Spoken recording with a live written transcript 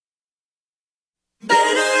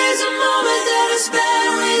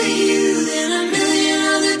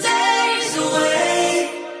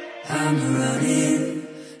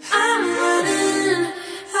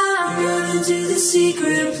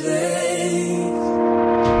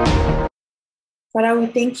Father, we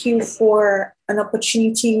thank you for an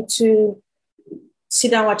opportunity to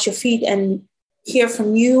sit down at your feet and hear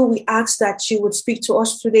from you. We ask that you would speak to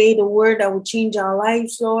us today, the word that will change our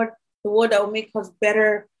lives, Lord, the word that will make us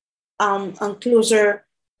better and closer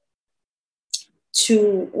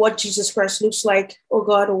to what Jesus Christ looks like. Oh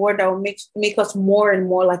God, a word that will make us more and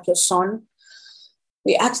more like your Son.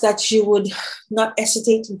 We ask that you would not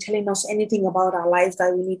hesitate in telling us anything about our lives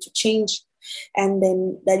that we need to change, and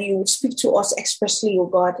then that you would speak to us expressly, oh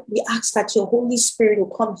God. We ask that your Holy Spirit will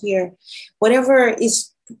come here. Whatever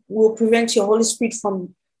will prevent your Holy Spirit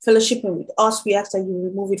from fellowshipping with us, we ask that you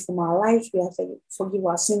remove it from our lives. We ask that you forgive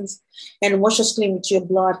our sins and wash us clean with your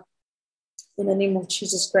blood. In the name of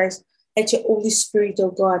Jesus Christ, let your Holy Spirit, oh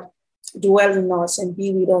God, dwell in us and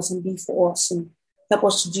be with us and be for us and help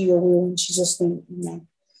us to do your will in Jesus' name. Amen.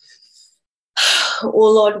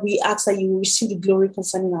 Oh Lord, we ask that you will receive the glory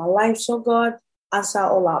concerning our lives, oh God. Answer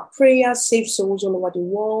all our prayers, save souls all over the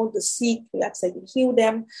world, the sick. We ask that you heal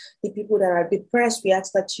them. The people that are depressed, we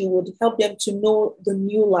ask that you would help them to know the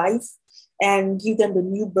new life and give them the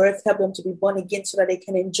new birth, help them to be born again so that they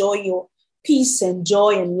can enjoy your peace and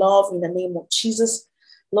joy and love in the name of Jesus.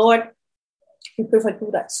 Lord, we pray for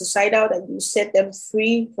people that are suicidal, that you set them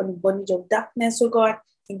free from the bondage of darkness, oh God,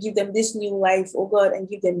 and give them this new life, oh God, and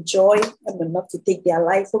give them joy and enough to take their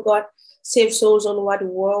life, oh God. Save souls all over the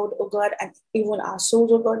world, oh God, and even our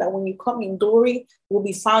souls, oh God, that when you come in glory, we'll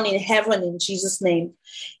be found in heaven in Jesus' name.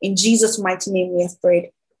 In Jesus' mighty name we have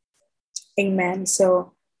prayed. Amen.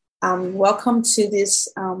 So welcome to this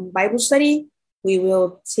Bible study. We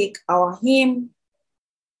will take our hymn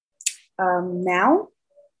now.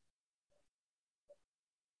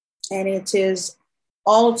 And it is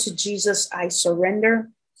All to Jesus I Surrender.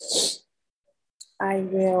 I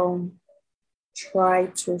will try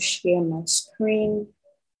to share my screen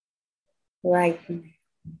right now.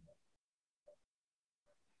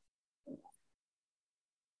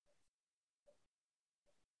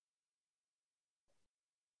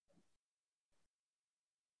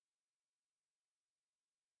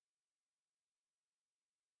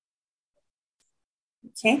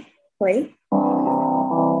 Okay, play.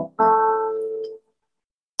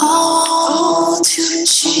 All to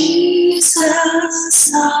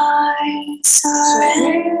Jesus I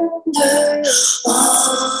surrender,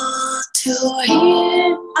 all to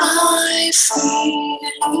Him I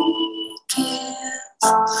freely give.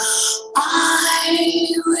 I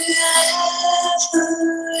will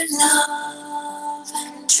ever love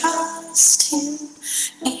and trust Him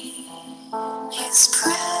in His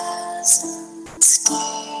presence daily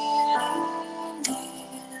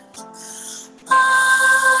live.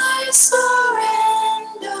 I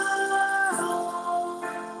surrender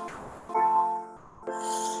all.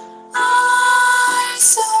 I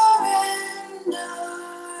surrender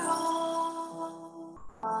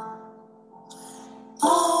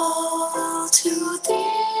all to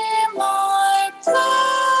Thee, my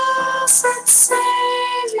blessed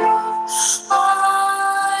Savior.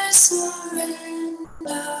 I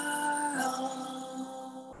surrender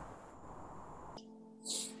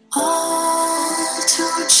all to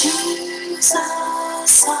Jesus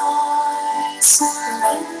I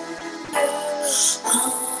surrender,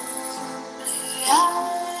 humbly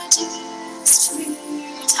at His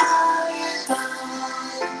feet I bow.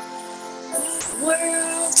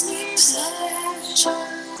 Worldly pleasures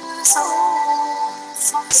all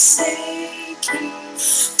forsaking,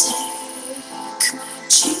 take me,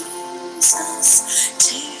 Jesus,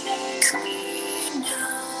 take me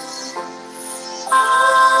now. I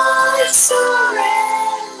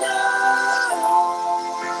surrender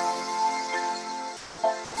all.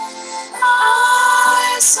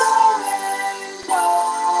 I surrender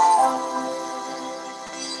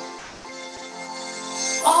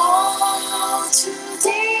all to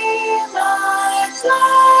Thee, my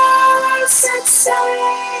blessed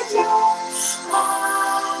Savior.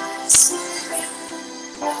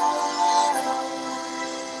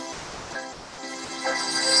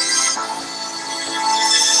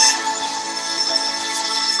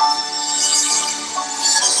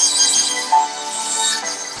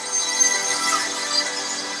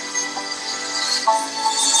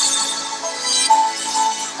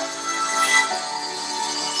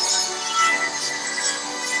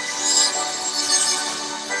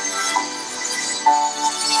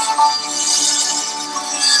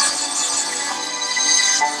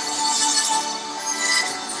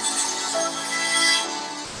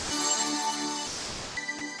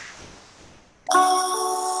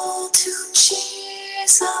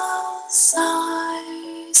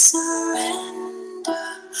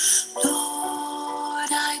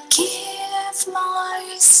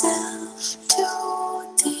 myself to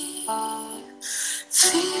thee.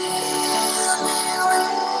 Fill me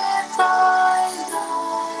with thy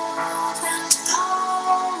love and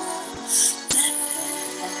power.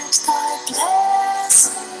 Let thy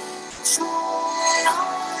blessing fall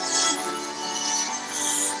on me.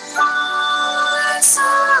 I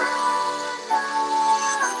surrender.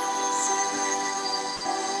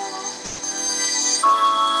 I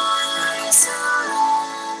surrender.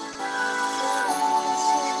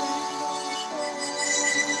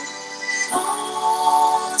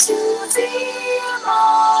 All to thee,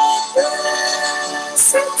 my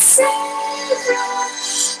blessed Savior,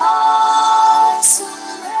 I surrender.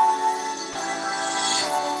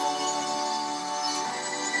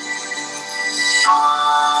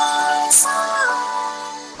 I surrender.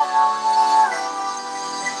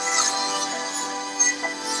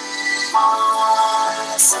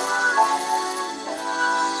 I surrender.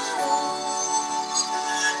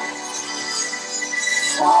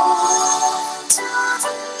 All to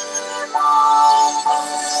thee, my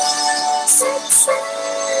blessed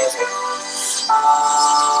Savior, I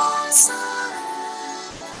surrender.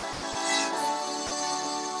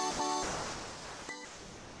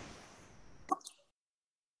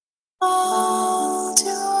 All to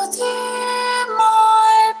thee,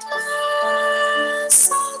 my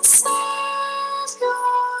blessed Savior,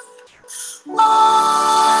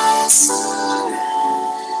 I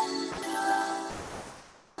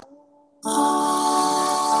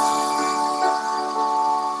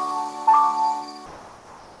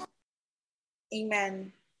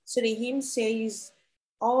Amen. So the hymn says,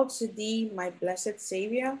 all to thee, my blessed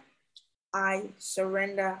Savior, I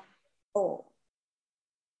surrender all.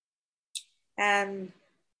 And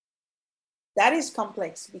that is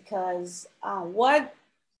complex because what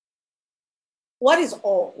is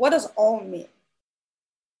all? What does all mean?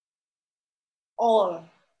 All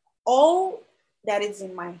that is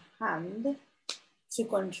in my hand to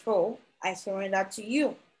control, I surrender to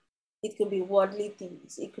you. It could be worldly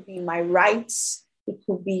things. It could be my rights. It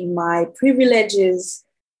could be my privileges.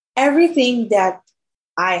 Everything that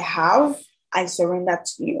I have, I surrender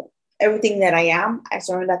to you. Everything that I am, I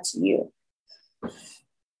surrender to you.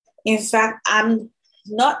 In fact, I'm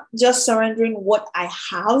not just surrendering what I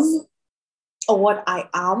have or what I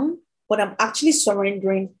am, but I'm actually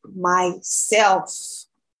surrendering myself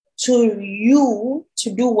to you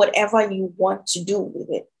to do whatever you want to do with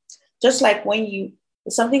it. Just like when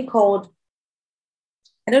there's something called,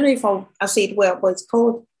 I don't know if I'll say it well, but it's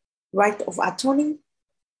called right of attorney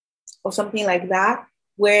or something like that,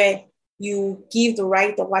 where you give the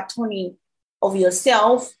right of attorney of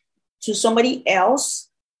yourself to somebody else,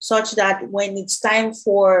 such that when it's time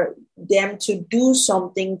for them to do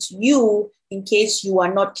something to you, in case you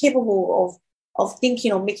are not capable of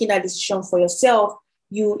thinking or making that decision for yourself,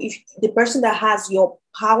 if the person that has your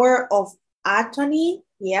power of attorney,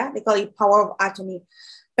 yeah, they call it power of attorney,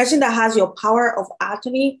 person that has your power of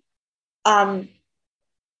attorney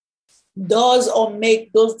does or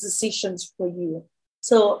make those decisions for you.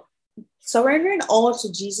 So surrendering all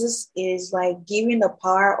to Jesus is like giving the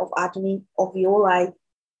power of attorney of your life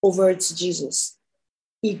over to Jesus.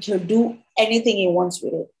 He can do anything he wants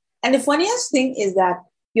with it. And the funniest thing is that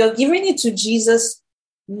you're giving it to Jesus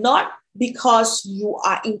not because you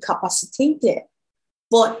are incapacitated,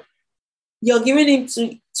 but you're giving it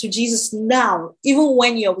to Jesus now, even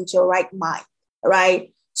when you're with your right mind,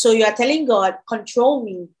 right? So you are telling God, control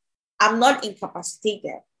me. I'm not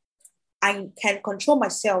incapacitated. I can control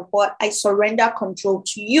myself, but I surrender control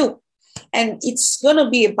to you. And it's going to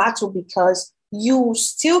be a battle because you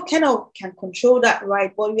still can control that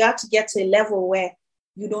right, but you have to get to a level where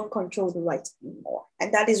you don't control the right anymore.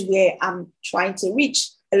 And that is where I'm trying to reach,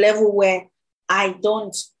 a level where I've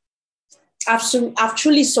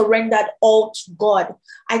truly surrendered all to God.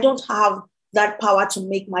 I don't have that power to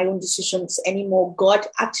make my own decisions anymore. God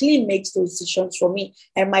actually makes those decisions for me,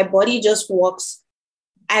 and my body just works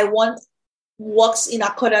in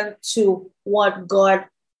accordance to what God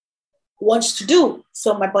wants to do.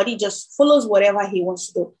 So my body just follows whatever he wants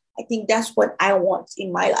to do. I think that's what I want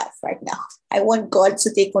in my life right now. I want God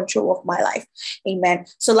to take control of my life. Amen.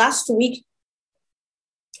 So last week,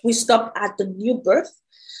 we stopped at the new birth.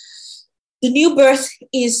 The new birth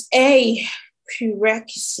is a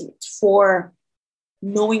prerequisite for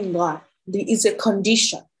knowing God. It's a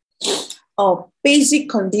condition, a basic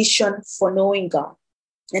condition for knowing God.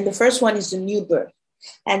 And the first one is the new birth.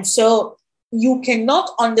 And so you cannot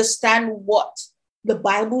understand what the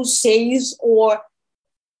Bible says or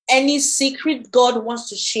any secret God wants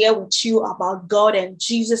to share with you about God and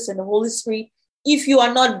Jesus and the Holy Spirit if you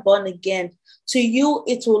are not born again. To you,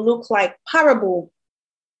 it will look like parable.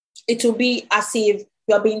 It will be as if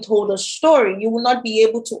you are being told a story. You will not be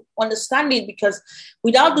able to understand it because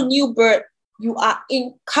without the new birth, you are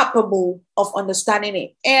incapable of understanding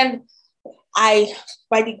it. And by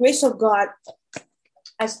the grace of God,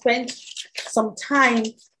 I spent some time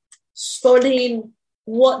studying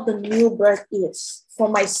what the new birth is for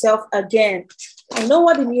myself again. I know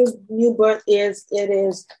what the new birth is. It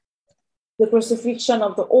is the crucifixion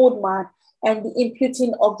of the old man and the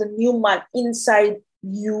imputing of the new man inside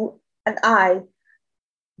you and I.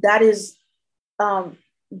 That is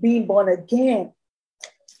being born again.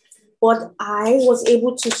 But I was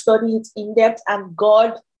able to study it in depth, and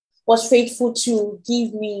God was faithful to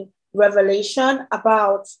give me revelation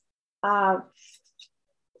about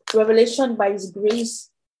revelation by His grace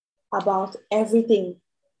about everything.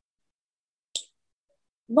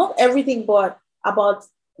 Not everything, but about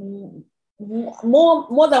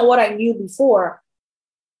more than what I knew before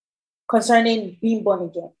concerning being born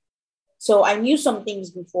again. So I knew some things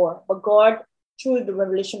before, but God, through the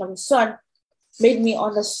revelation of His Son, made me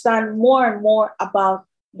understand more and more about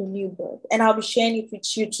the new birth. And I'll be sharing it with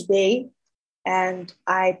you today. And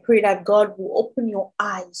I pray that God will open your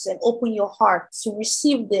eyes and open your heart to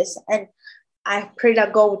receive this. And I pray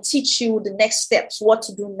that God will teach you the next steps, what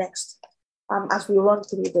to do next as we run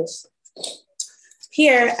through this.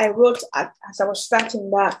 Here, I wrote, as I was starting,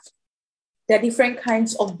 that there are different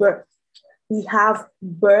kinds of birth. We have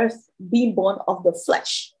birth, being born of the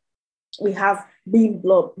flesh. We have being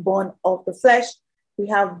born of the flesh. We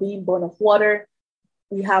have being born of water.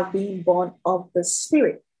 We have being born of the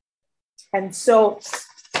Spirit. And so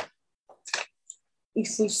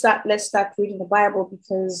if we let's start reading the Bible,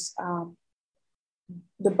 because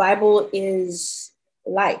the Bible is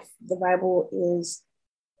life. The Bible is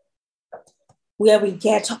where we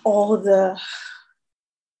get all the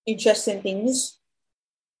interesting things,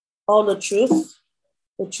 all the truth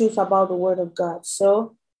about the Word of God.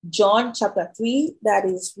 So John chapter 3, that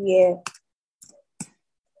is where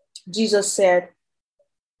Jesus said,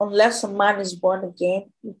 unless a man is born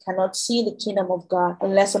again, he cannot see the kingdom of God.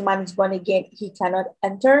 Unless a man is born again, he cannot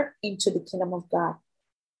enter into the kingdom of God.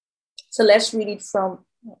 So let's read it from,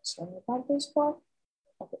 okay.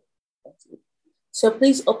 So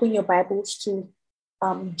please open your Bibles to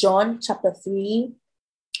John chapter 3,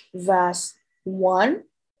 verse 1.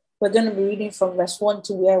 We're going to be reading from verse 1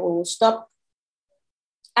 to where we will stop.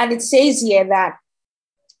 And it says here that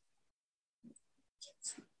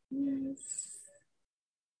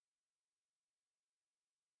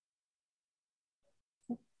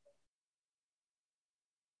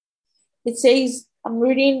it says, I'm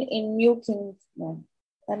reading in New King. No,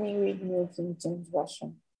 let me read New King James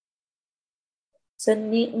Version. So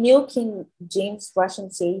New King James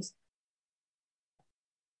Version says,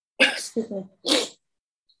 excuse me,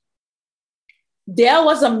 there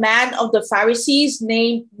was a man of the Pharisees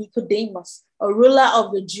named Nicodemus, a ruler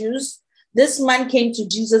of the Jews. This man came to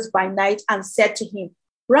Jesus by night and said to him,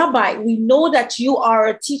 Rabbi, we know that you are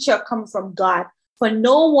a teacher come from God, for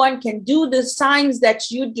no one can do the signs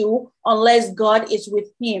that you do unless God is with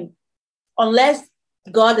him. Unless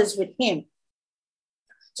God is with him.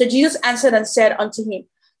 So Jesus answered and said unto him,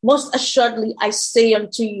 most assuredly I say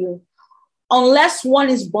unto you, unless one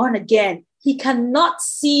is born again, he cannot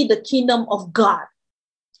see the kingdom of God.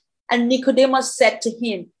 And Nicodemus said to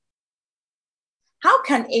him, how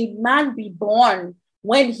can a man be born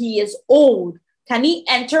when he is old? Can he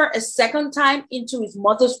enter a second time into his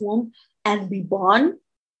mother's womb and be born?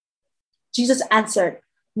 Jesus answered,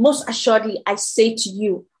 most assuredly I say to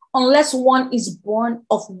you, unless one is born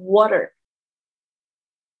of water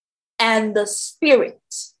and the Spirit,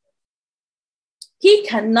 he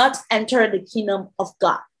cannot enter the kingdom of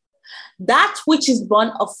God. That which is born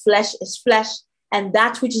of flesh is flesh, and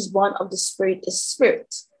that which is born of the Spirit is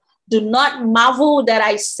spirit. Do not marvel that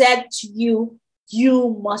I said to you,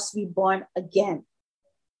 you must be born again.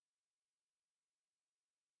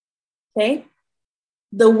 Okay?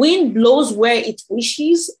 The wind blows where it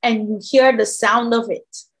wishes, and you hear the sound of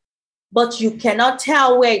it, but you cannot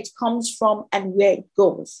tell where it comes from and where it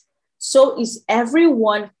goes. So is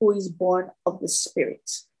everyone who is born of the Spirit.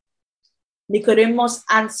 Nicodemus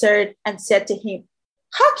answered and said to him,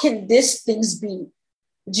 how can these things be?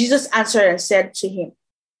 Jesus answered and said to him,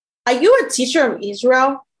 are you a teacher of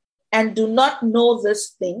Israel and do not know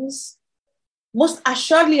these things? Most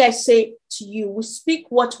assuredly I say to you, we speak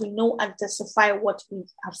what we know and testify what we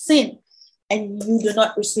have seen, and you do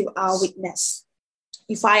not receive our witness.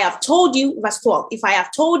 If I have told you, verse 12, if I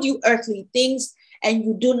have told you earthly things and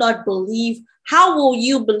you do not believe, how will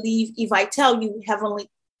you believe if I tell you heavenly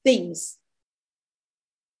things?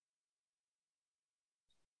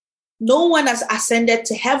 No one has ascended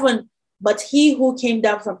to heaven, but he who came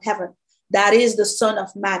down from heaven, that is the Son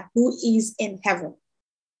of Man who is in heaven.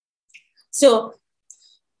 So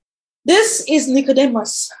this is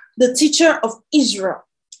Nicodemus, the teacher of Israel,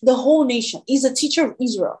 the whole nation. He's a teacher of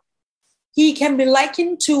Israel. He can be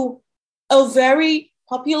likened to a very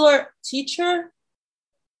popular teacher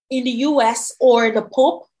in the US or the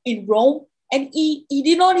Pope in Rome, and he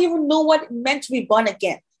did not even know what it meant to be born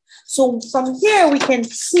again. So from here, we can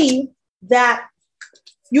see that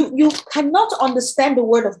you cannot understand the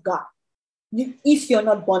word of God if you're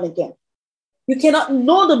not born again. You cannot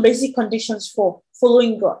know the basic conditions for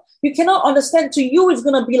following God. You cannot understand. To you, it's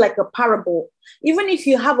going to be like a parable. Even if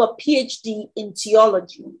you have a PhD in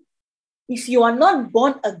theology, if you are not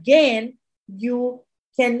born again, you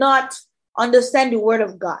cannot understand the word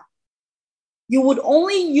of God. You would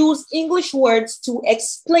only use English words to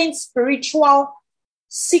explain spiritual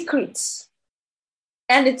secrets.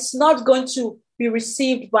 And it's not going to be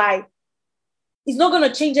received it's not going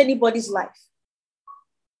to change anybody's life.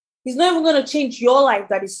 It's not even going to change your life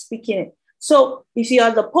that is speaking it. So if you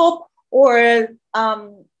are the Pope or a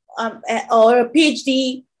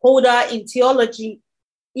PhD holder in theology,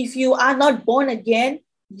 if you are not born again,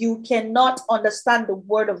 you cannot understand the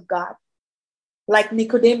word of God. Like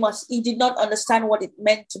Nicodemus, he did not understand what it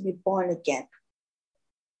meant to be born again.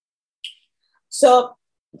 So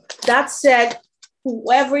that said,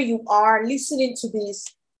 whoever you are listening to this,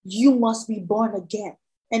 you must be born again.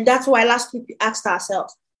 And that's why last week we asked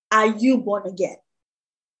ourselves, are you born again?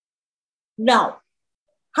 Now,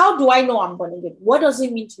 how do I know I'm born again? What does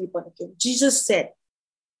it mean to be born again? Jesus said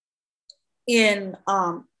in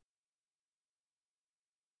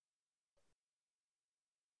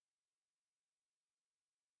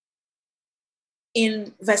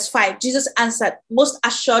verse 5, Jesus answered, most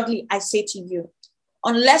assuredly, I say to you,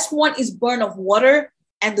 unless one is born of water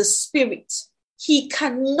and the Spirit, he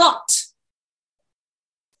cannot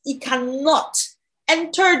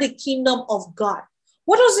enter the kingdom of God.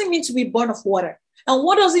 What does it mean to be born of water? And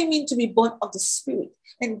what does it mean to be born of the Spirit?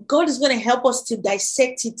 And God is going to help us to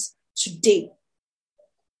dissect it today.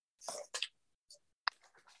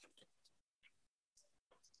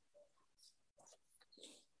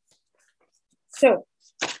 So,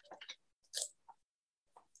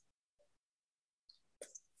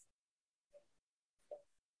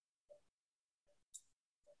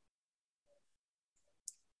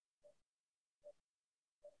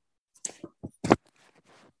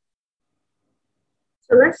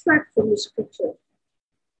 let's start from the scripture.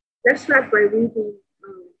 Let's start by reading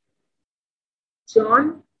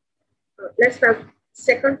John. Let's start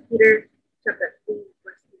 2 Peter chapter 3,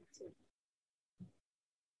 verse 18.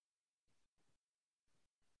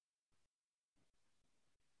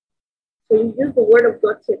 So we use the word of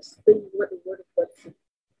God to explain what the word of God says.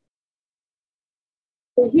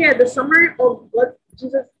 So here, the summary of what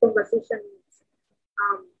Jesus' conversation is.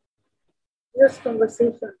 Jesus'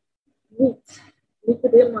 conversation with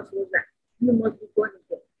Nicodemus was that you must be born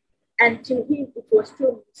again. And to him, it was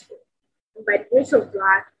still mystery. And by the grace of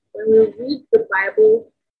God, when we read the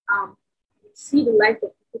Bible, we see the life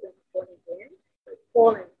of people that are born again, like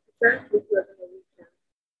Paul and Peter, which we are going to read now.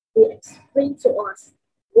 They explain to us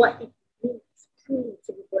what it means truly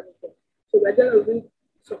to be born again. So we're going to read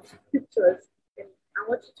some scriptures, and I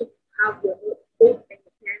want you to have your note and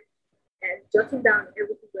your pen and jotting down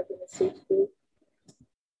everything we're going to say today.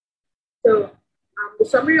 So the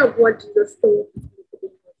summary of what Jesus told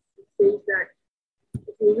Nicodemus, it says that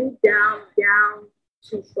if you read down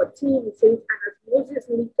to 14, it says, and as Moses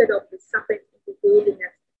lifted up the serpent in the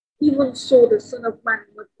wilderness, even so the Son of Man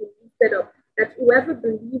must be lifted up, that whoever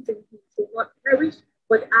believes in him will not perish,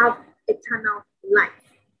 but have eternal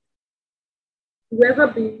life. Whoever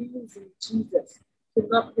believes in Jesus will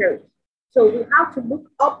not perish. So we have to look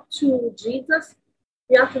up to Jesus.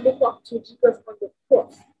 We have to look up to Jesus on the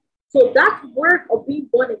cross. So that work of being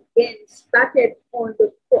born again started on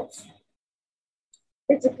the cross.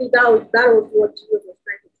 Basically, that was what Jesus was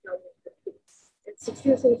trying to tell us. And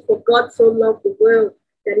 16 says, for God so loved the world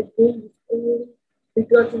that he gave his only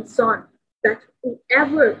begotten Son, that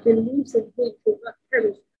whoever believes in him will not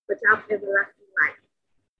perish, but have everlasting life.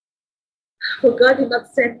 For God did not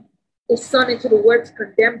send his Son into the world to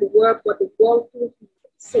condemn the world, but the world through him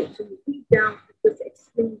saved. So we read down, it just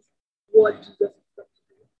explains what Jesus is going to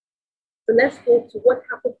do. So let's go to what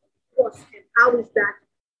happened on the cross and how is that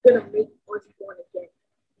going to make us born again.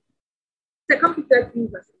 2 Peter 3,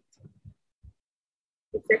 verse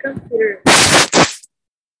 18. 2 Peter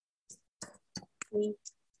 3,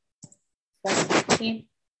 verse 18.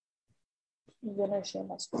 I'm going to share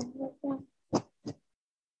my screen right now.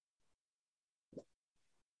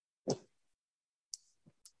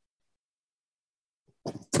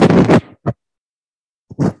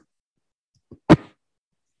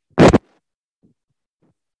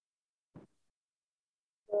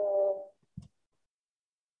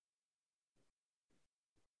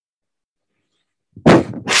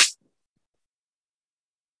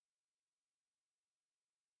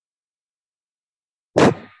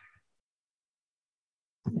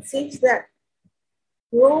 It says that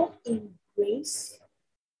grow in grace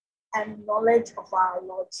and knowledge of our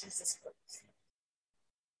Lord Jesus Christ.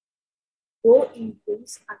 Grow in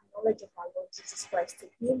grace and knowledge of our Lord Jesus Christ. To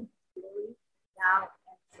him glory now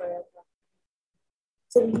and forever.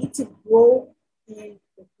 So we need to grow in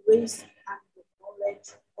the grace and the knowledge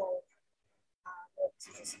of our Lord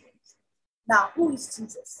Jesus Christ. Now, who is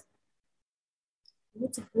Jesus? We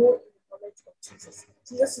need to grow in the knowledge of Jesus.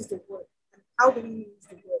 Jesus is the Word. And how do we use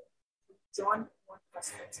the Word? In John 1 verse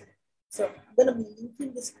 14. So I'm going to be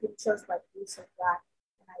linking the scriptures by grace of God,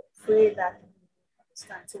 and I pray that you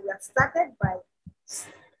understand. So we have started by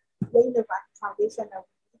laying the foundation that we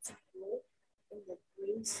need to grow in the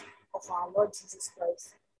grace of our Lord Jesus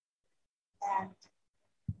Christ. And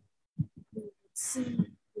we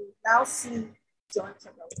now see John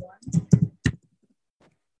chapter 1.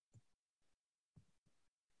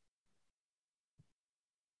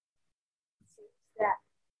 That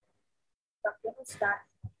I'm going to start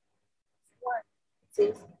one. It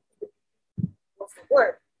says, was the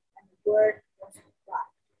Word, and the Word was with God,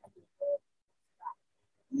 and the Word was God.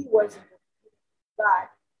 He was in the beginning with God.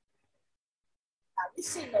 Now,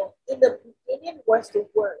 listen, in the beginning was the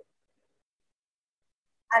Word,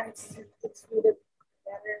 and it's with a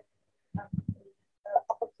letter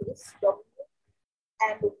uppercase W,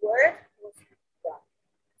 and the Word was with God.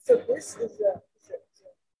 So this is a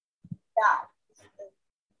God.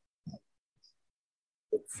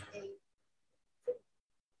 It's a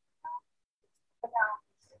pronoun.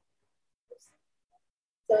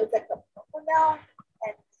 So it's like a pronoun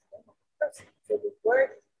and it's the name of a person. So the Word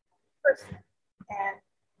is a person, and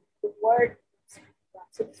the Word is God.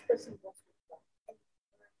 So this person was with God, and the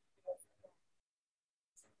Word was with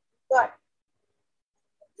God.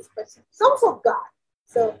 This person is also God.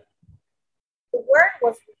 So the Word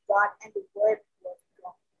was with God, and the Word was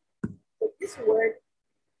God. So this Word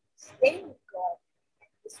staying with God,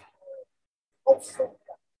 and this Word also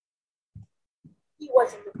God. He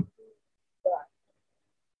was in the beginning with God.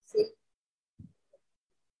 See,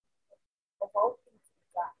 of all things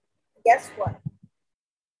with God. And guess what?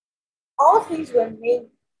 All things were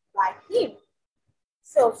made by Him.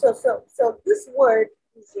 So this Word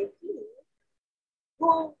is a He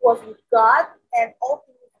who was with God, and all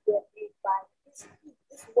things were made by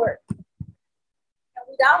this Word. And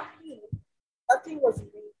without Him, nothing was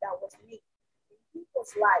made that was made. In Him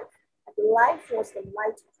was life, and the life was the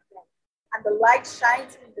light of men. And the light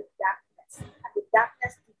shines in the darkness, and the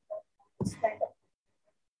darkness did not understand it.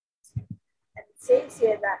 And it says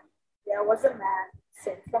here that there was a man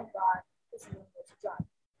sent from God, his name was John.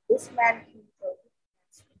 This man came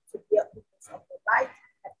to bear witness of the light,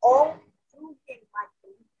 and all through him might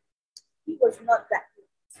believe. He was not that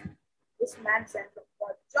light. This man sent from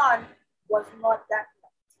God, John, was not that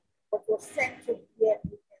light, but was sent to bear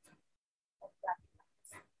witness of that light.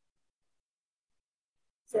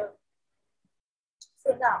 So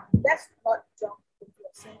now let's not jump into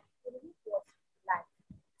a saying it was light.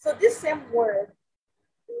 So this same word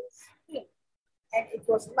is Him, and it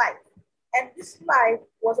was light, and this light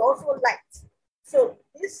was also light. So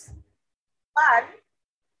this man,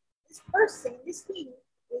 this person, this He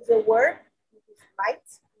is a word, it is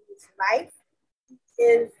light, it is life.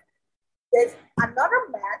 There's another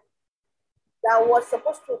man that was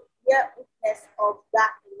supposed to bear witness of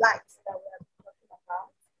that light that we are talking about.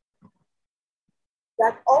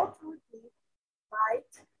 That all through him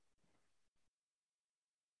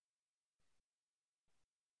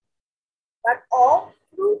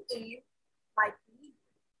might believe.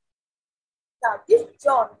 Now, this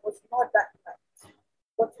John was not that light,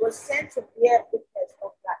 but was sent to bear witness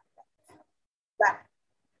of that light.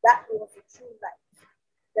 That was the true light,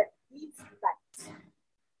 that gives light.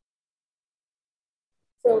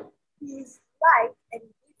 So He is light and He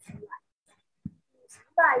gives light. He is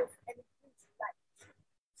life and He gives light.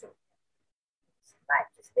 So He is light.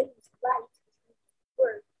 His name is light. His name is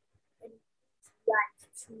word, and He gives light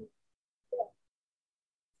to them.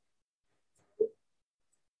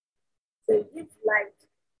 So He gives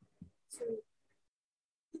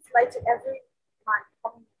light to every man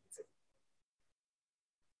coming to Him.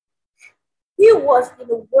 He was in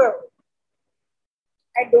the world,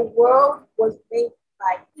 and the world was made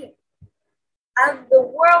by Him, and the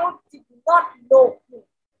world did not know Him.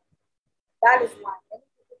 That is why many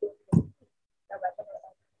people don't know Him. That we're going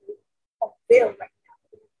to unveil right now.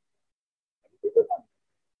 Many people don't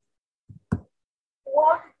know. The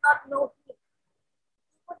world did not know Him.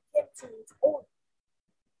 People came to His own.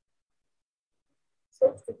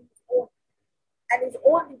 Supposed to be His own, and His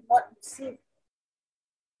own did not receive Him.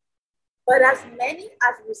 But as many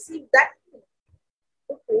as received that Him,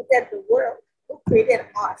 who created the world, who created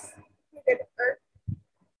us, who created the earth.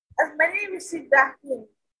 As many received that him,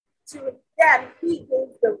 to them he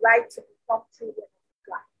gave the right to become children of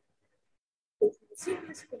God. If you receive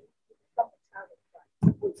this him, you become a child of God.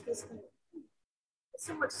 Who is this him? There's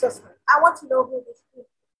so much suspect. I want to know who this him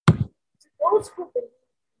is. To those who believe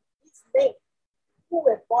in his name, who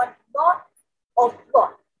were born not of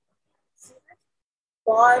blood. See that?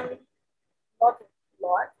 Born not of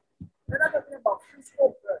blood. We're not talking about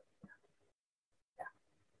physical birth.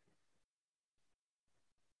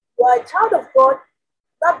 You are a child of God,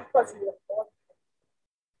 not because you were born,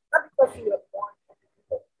 not because you were born of the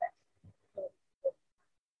people of flesh,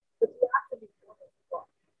 but you have to be born of God.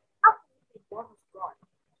 How can you be born of God?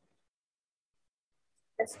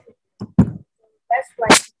 Let's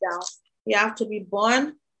write it down. You have to be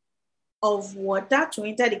born of water to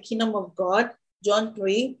enter the kingdom of God. John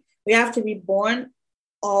 3. We have to be born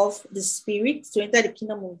of the Spirit to enter the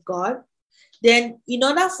kingdom of God. Then, in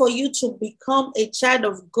order for you to become a child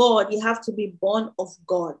of God, you have to be born of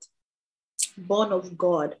God. Born of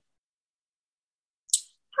God.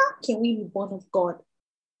 How can we be born of God?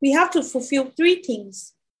 We have to fulfill 3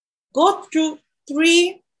 things. Go through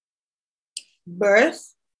 3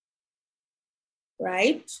 births,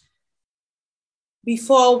 right?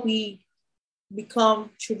 Before we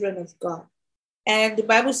become children of God. And the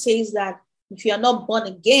Bible says that if you are not born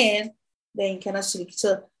again, then you cannot see it.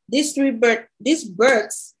 So these 3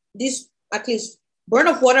 births, at least born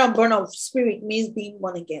of water and born of spirit means being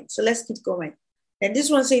born again. So let's keep going. And this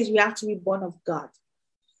one says we have to be born of God.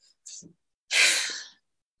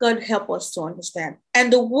 God help us to understand.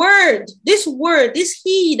 And the word, this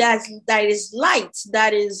he that is light,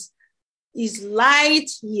 that is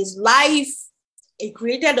light, he is life. He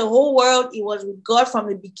created the whole world. He was with God from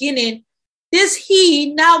the beginning. This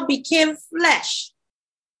he now became flesh.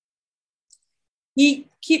 He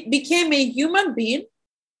became a human being,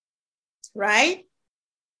 right?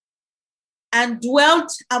 And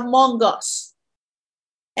dwelt among us.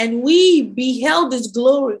 And we beheld his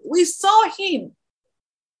glory. We saw him.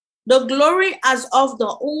 The glory as of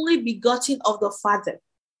the only begotten of the Father,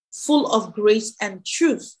 full of grace and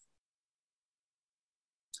truth.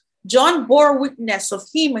 John bore witness of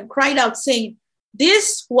him and cried out, saying,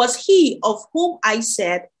 this was he of whom I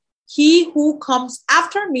said, he who comes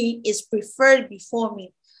after me is preferred before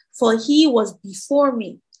me, for he was before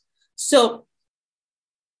me. So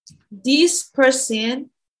this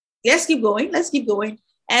person, let's keep going.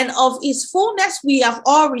 And of his fullness we have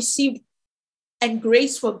all received, and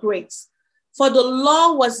grace for grace. For the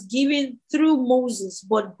law was given through Moses,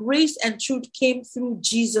 but grace and truth came through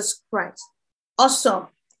Jesus Christ. Awesome.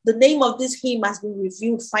 The name of this hymn has been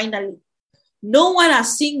revealed finally. No one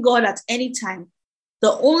has seen God at any time.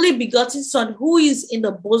 The only begotten Son who is in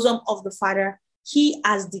the bosom of the Father, he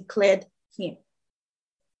has declared him.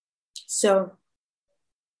 So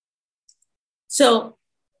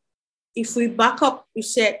if we back up, we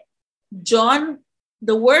said, John,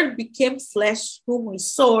 the word became flesh, whom we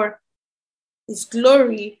saw his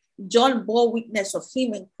glory. John bore witness of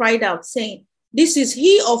him and cried out, saying, this is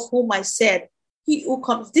he of whom I said, he who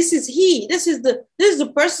comes. This is he. This is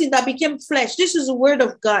the person that became flesh. This is the word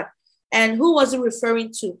of God. And who was he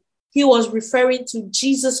referring to? He was referring to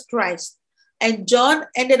Jesus Christ. And John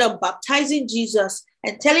ended up baptizing Jesus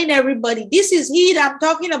and telling everybody, this is he that I'm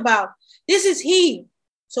talking about. This is he.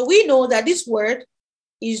 So we know that this word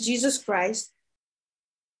is Jesus Christ.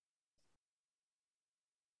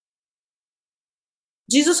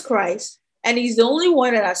 Jesus Christ, and he's the only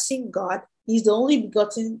one that has seen God. He's the only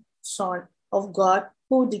begotten Son of God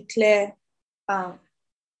who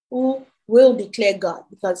will declare God,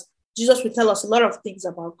 because Jesus will tell us a lot of things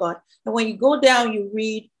about God. And when you go down, you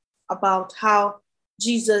read about how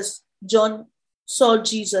John saw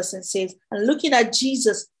Jesus and says, and looking at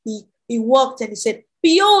Jesus, he walked and he said,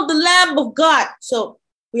 behold the Lamb of God. So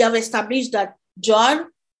we have established that John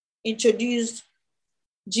introduced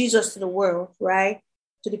Jesus to the world, right?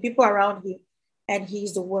 To the people around him, and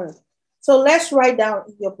he's the word. So let's write down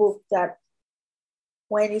in your book that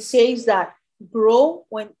when it says that grow,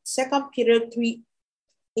 when 2 Peter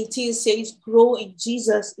 3:18 says grow in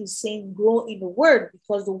Jesus, is saying grow in the word,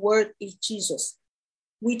 because the word is Jesus,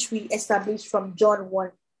 which we established from John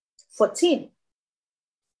 1:14.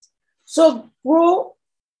 So grow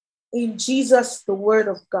in Jesus, the word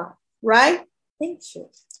of God, right? Thank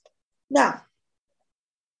you. Now,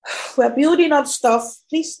 we're building up stuff.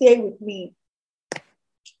 Please stay with me.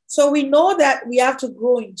 So we know that we have to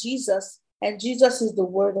grow in Jesus, and Jesus is the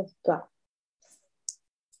word of God.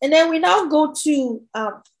 And then we now go to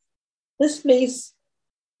this place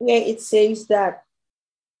where it says that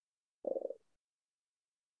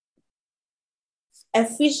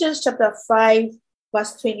Ephesians chapter 5,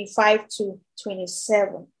 verse 25 to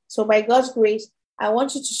 27. So by God's grace, I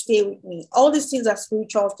want you to stay with me. All these things are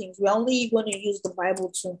spiritual things. We're only going to use the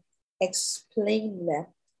Bible to explain them.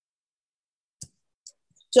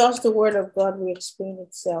 Just the word of God will explain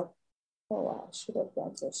itself. Oh, wow, I should have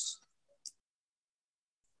done this.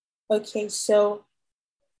 Okay, so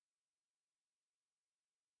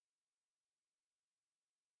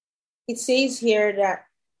it says here that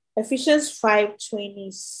Ephesians 5,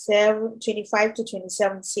 25 to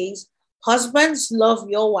 27 says, husbands, love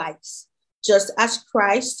your wives, just as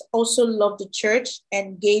Christ also loved the church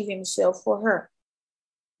and gave himself for her,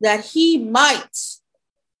 that he might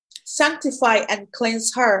sanctify and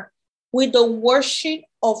cleanse her with the washing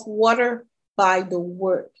of water by the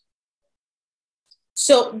word.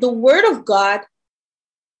 So the word of God,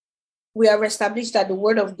 we have established that the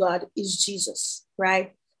word of God is Jesus,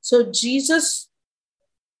 right? So Jesus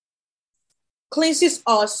cleanses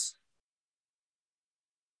us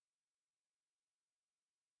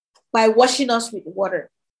by washing us with water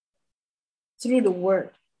through the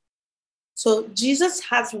word. So Jesus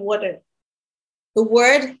has water. The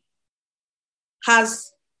word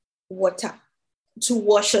has water to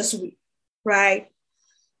wash us with, right?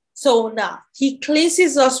 So now he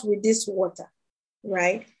cleanses us with this water,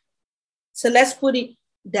 right? So let's put it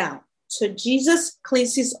down. So Jesus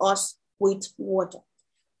cleanses us with water.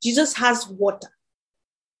 Jesus has water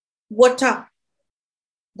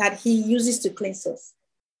that he uses to cleanse us.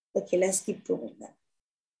 Okay, let's keep going now.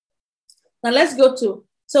 Now let's go to,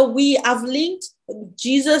 so we have linked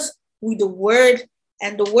Jesus with the word,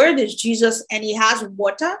 and the word is Jesus, and he has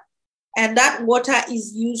water, and that water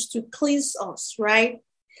is used to cleanse us, right?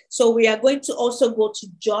 So we are going to also go to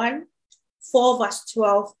John 4, verse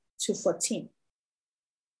 12 to 14.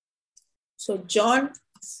 So John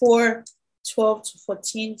 4, 12 to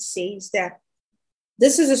 14 says that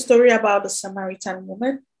this is a story about the Samaritan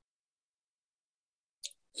woman.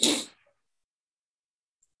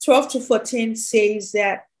 12 to 14 says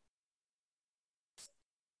that,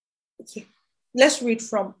 okay, let's read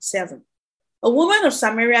from 7. A woman of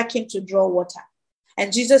Samaria came to draw water,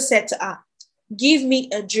 and Jesus said to her, give me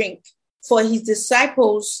a drink, for his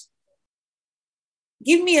disciples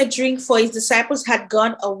had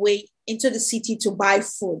gone away into the city to buy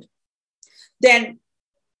food. Then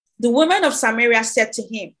the woman of Samaria said to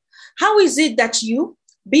him, how is it that you,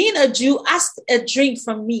 being a Jew, ask a drink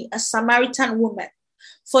from me, a Samaritan woman?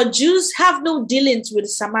 For Jews have no dealings with the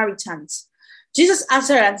Samaritans. Jesus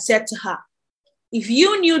answered and said to her, if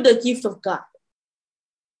you knew the gift of God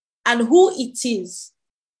and who it is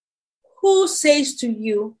who says to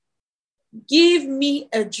you, give me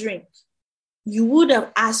a drink, you would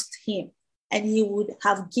have asked him, and he would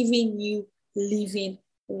have given you living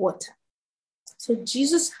water. So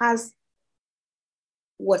Jesus has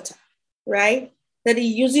water, right? That he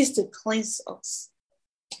uses to cleanse us.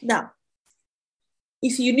 Now,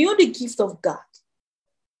 if you knew the gift of God,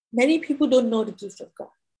 many people don't know the gift of God.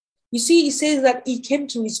 You see, he says that he came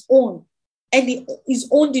to his own, and his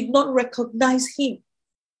own did not recognize him.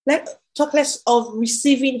 Let's talk less of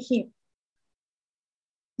receiving him.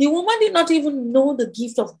 The woman did not even know the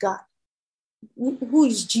gift of God. Who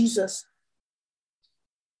is Jesus?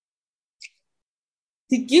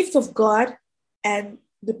 The gift of God and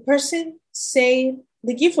the person saying,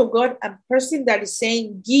 the gift of God and person that is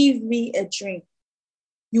saying, give me a drink.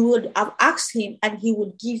 You would have asked him and he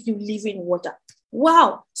would give you living water.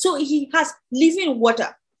 Wow. So he has living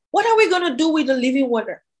water. What are we going to do with the living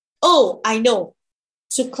water? Oh, I know.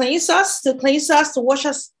 To cleanse us, to wash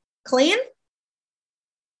us clean.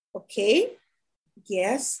 Okay.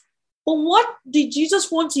 Yes. But what did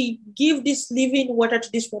Jesus want to give this living water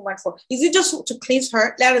to this woman for? Is it just to cleanse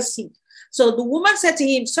her? Let us see. So the woman said to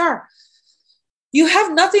him, sir, you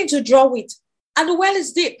have nothing to draw with, and the well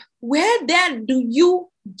is deep. Where then do you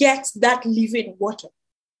get that living water?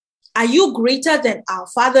 Are you greater than our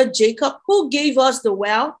father Jacob, who gave us the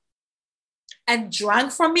well and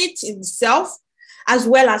drank from it himself, as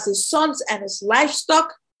well as his sons and his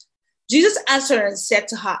livestock? Jesus answered and said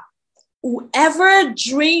to her, whoever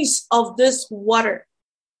drinks of this water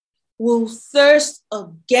will thirst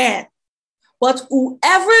again. But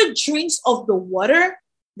whoever drinks of the water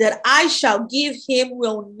that I shall give him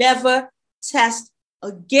will never thirst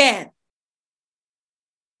again.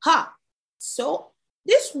 So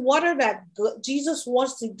this water that Jesus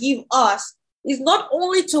wants to give us is not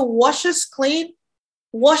only to wash us clean,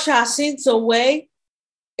 wash our sins away.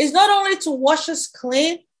 It's not only to wash us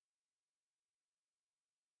clean,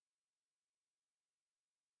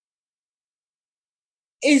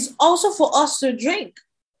 it's also for us to drink.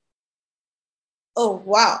 Oh,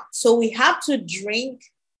 wow. So we have to drink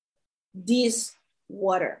this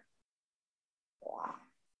water. Wow.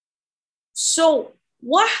 So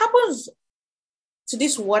what happens to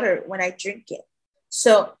this water when I drink it?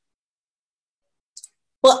 So,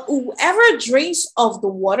 but whoever drinks of the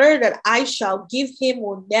water that I shall give him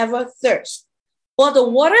will never thirst. But the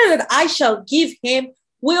water that I shall give him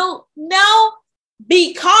will now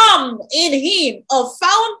become in him a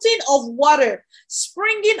fountain of water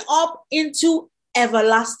springing up into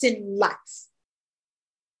everlasting life.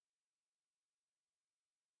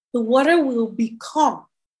 The water will become.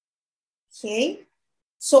 Okay?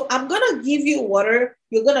 So I'm going to give you water.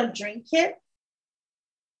 You're going to drink it.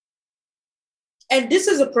 And this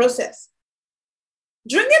is a process.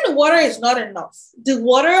 Drinking the water is not enough. The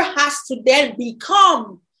water has to then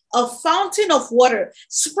become a fountain of water,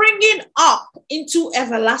 springing up into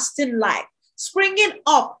everlasting life. Springing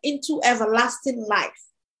up into everlasting life.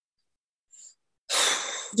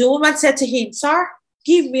 The woman said to him, Sir,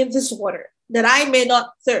 give me this water, that I may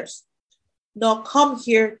not thirst, nor come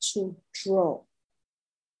here to draw.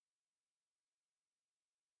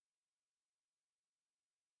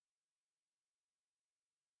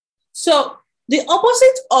 So the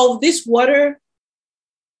opposite of this water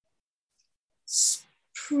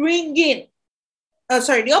springing,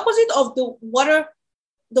 the opposite of the water,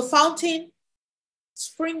 the fountain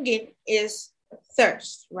springing is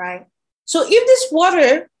thirst, right? So if this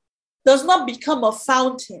water does not become a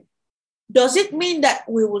fountain, does it mean that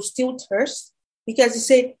we will still thirst? Because he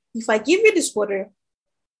said, if I give you this water,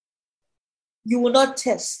 you will not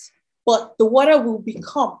thirst, but the water will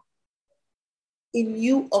become in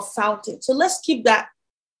you a fountain. So let's keep that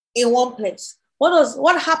in one place.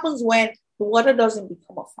 What happens when the water doesn't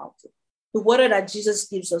become a fountain? The water that Jesus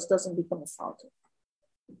gives us doesn't become a fountain.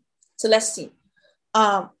 So let's see.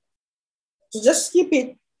 So just keep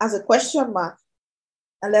it as a question mark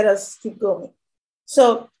and let us keep going.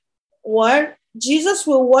 So one, Jesus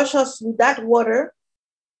will wash us with that water.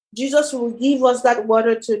 Jesus will give us that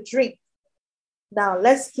water to drink. Now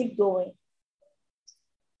let's keep going.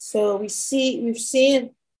 So we've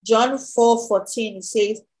seen John 4:14. It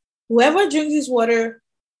says, whoever drinks this water,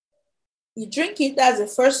 you drink it as a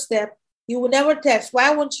first step, you will never thirst. Why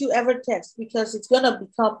won't you ever thirst? Because it's going to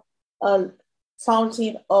become a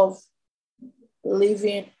fountain of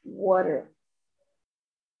living water.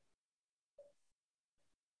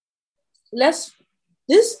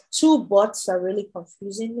 These two buts are really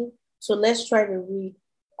confusing me. So let's try to read,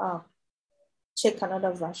 check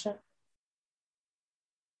another version.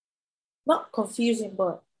 Not confusing,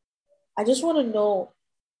 but I just want to know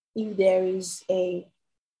if there is a,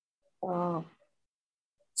 so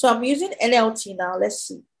I'm using NLT now. Let's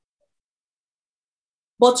see.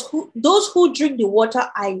 But those who drink the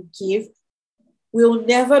water I give will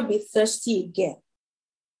never be thirsty again.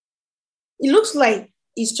 It looks like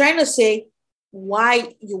he's trying to say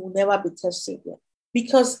why you will never be thirsty again.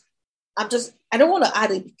 Because I don't want to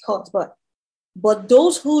add it because, but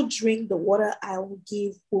those who drink the water I will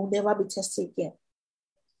give will never be thirsty again.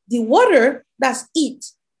 The water that's it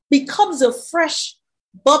becomes a fresh,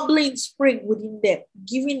 bubbling spring within them,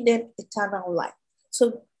 giving them eternal life.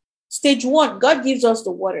 So stage one, God gives us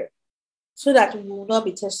the water so that we will not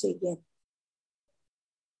be thirsty again.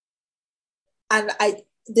 And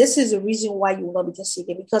this is the reason why you will not be thirsty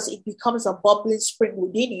again, because it becomes a bubbling spring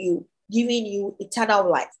within you, giving you eternal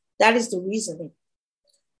life. That is the reasoning.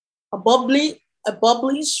 A bubbling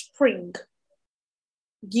spring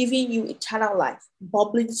giving you eternal life.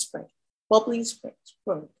 Bubbling spring.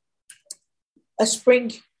 A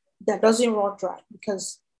spring that doesn't run dry,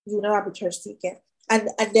 because you will never be thirsty again. And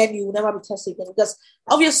then you will never be thirsty again. Because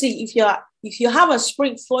obviously, if you have a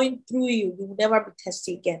spring flowing through you, you will never be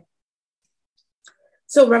thirsty again.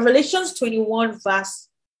 So Revelations 21 verse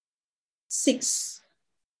 6.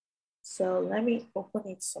 So let me open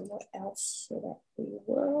it somewhere else so that we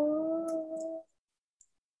will.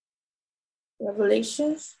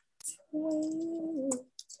 Revelations 20.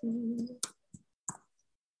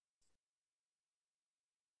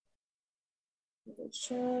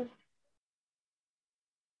 Revelation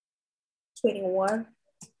 21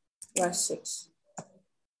 verse 6.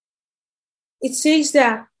 It says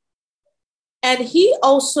that, and he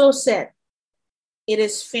also said, it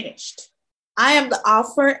is finished. I am the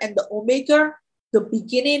Alpha and the Omega, the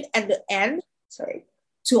beginning and the end.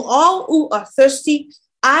 To all who are thirsty,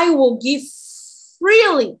 I will give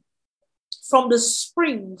freely from the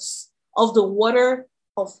springs of the water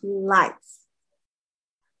of life.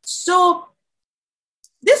 So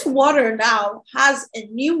this water now has a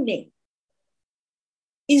new name.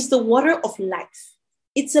 It's the water of life.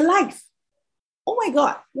 It's a life. Oh my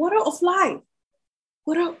God, water of life.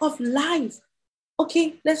 Water of life.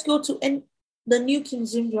 Okay, let's go to the New King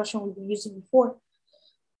James Version we've been using before.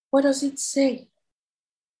 What does it say?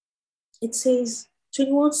 It says,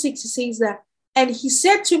 21:6, it says that, and he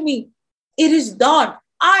said to me, it is done.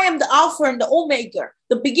 I am the Alpha and the Omega,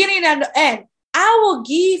 the beginning and the end. I will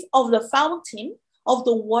give of the fountain of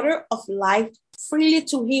the water of life freely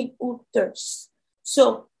to him who thirsts.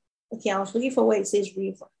 So, okay, I was looking for where it says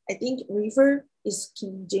river. I think river is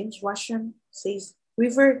King James Version. It says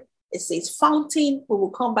river. It says fountain. We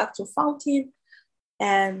will come back to fountain.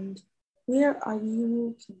 And where are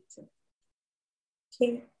you, King James?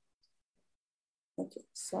 Okay. Okay,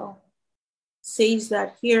 so says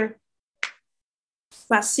that here,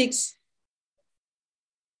 verse 6.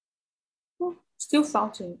 Still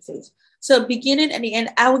fountain, it says. So beginning and the end,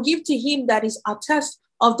 I will give to him that is attest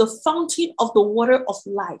of the fountain of the water of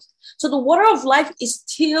life. So the water of life is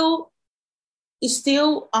still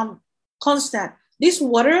constant. This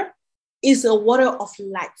water is a water of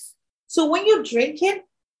life. So when you drink it,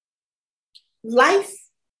 life,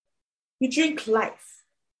 you drink life.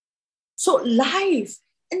 So life.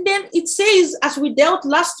 And then it says, as we dealt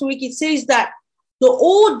last week, it says that the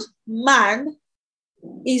old man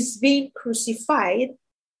is being crucified,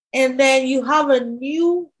 and then you have a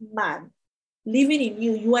new man living in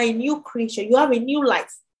you. You are a new creature. You have a new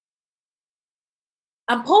life.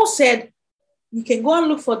 And Paul said, you can go and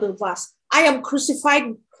look for the verse. I am crucified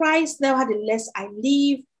with Christ, nevertheless I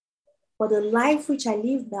live. But the life which I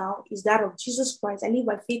live now is that of Jesus Christ. I live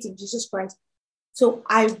by faith in Jesus Christ. So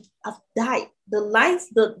I have died. The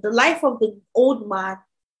life of the old man,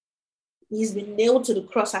 he's been nailed to the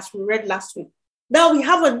cross, as we read last week. Now we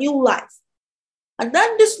have a new life. And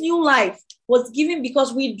then this new life was given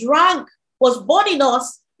because we drank, was born in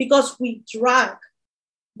us because we drank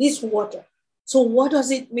this water. So what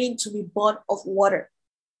does it mean to be born of water?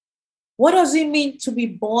 What does it mean to be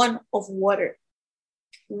born of water?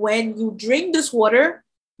 When you drink this water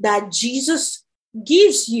that Jesus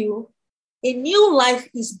gives you, a new life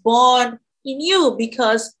is born in you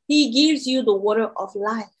because he gives you the water of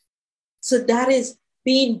life. So that is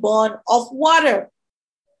being born of water.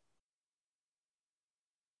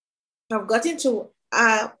 I've gotten to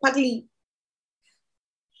partly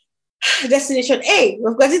destination A.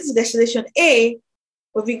 We've gotten to destination A.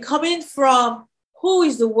 We've been coming from who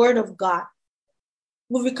is the word of God.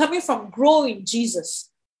 We've been coming from growing Jesus.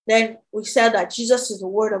 Then we said that Jesus is the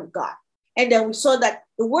word of God. And then we saw that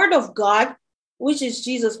the word of God, which is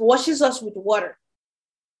Jesus, washes us with water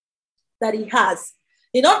that he has.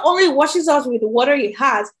 He not only washes us with the water he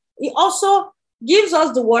has, he also gives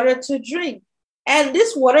us the water to drink. And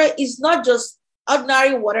this water is not just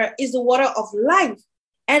ordinary water, it's the water of life.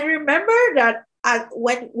 And remember that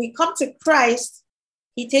when we come to Christ,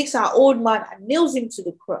 he takes our old man and nails him to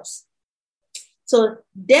the cross. So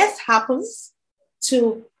death happens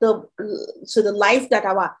to the life that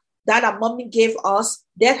our mommy gave us.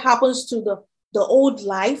 Death happens to the old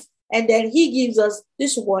life, and then he gives us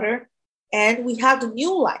this water, and we have the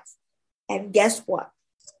new life. And guess what?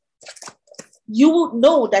 You will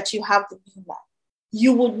know that you have the new life.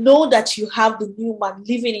 You will know that you have the new man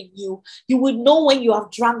living in you. You will know when you have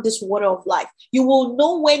drank this water of life. You will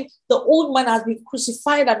know when the old man has been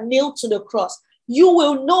crucified and nailed to the cross. You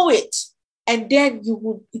will know it. And then it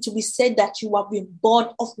will be said that you have been born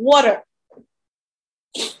of water.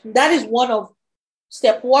 That is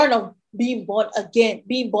step one of being born again,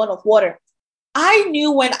 being born of water. I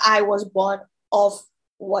knew when I was born of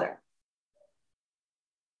water.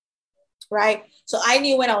 Right? So I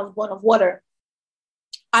knew when I was born of water,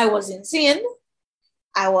 I was in sin.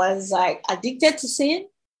 I was like addicted to sin.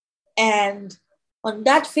 And on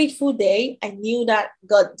that fateful day, I knew that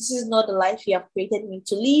God, this is not the life you have created me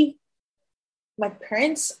to live. My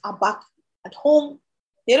parents are back at home.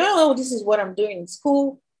 They don't know this is what I'm doing in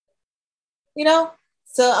school. You know?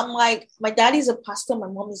 So I'm like, my dad is a pastor, my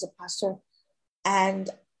mom is a pastor. And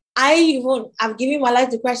I've given my life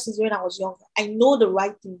to Christ since when I was younger. I know the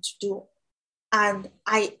right thing to do. And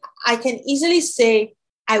I can easily say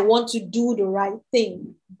I want to do the right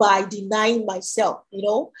thing by denying myself, you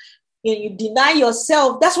know? You deny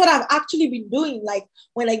yourself. That's what I've actually been doing. Like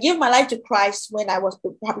when I gave my life to Christ, when I was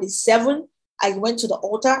probably 7, I went to the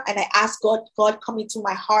altar and I asked God, come into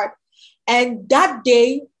my heart. And that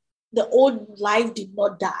day, the old life did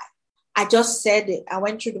not die. I just said it. I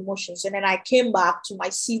went through the motions and then I came back to my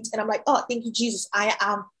seat and I'm like, oh, thank you, Jesus. I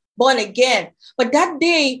am born again. But that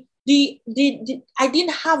day, I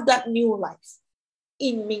didn't have that new life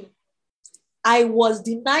in me. I was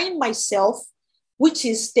denying myself, which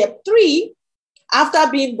is step 3 after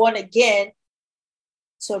being born again.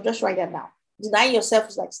 So just write that down. Denying yourself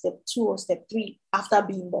is like step 2 or step 3 after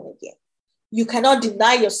being born again. You cannot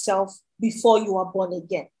deny yourself before you are born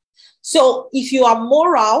again. So if you are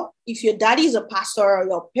moral, if your daddy is a pastor or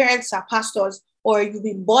your parents are pastors, or you've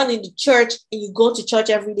been born in the church and you go to church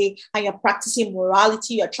every day and you're practicing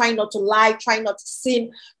morality, you're trying not to lie, trying not to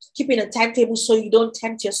sin, keeping a timetable so you don't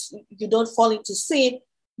you don't fall into sin,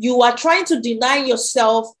 you are trying to deny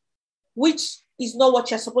yourself, which is not what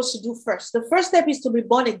you're supposed to do first. The first step is to be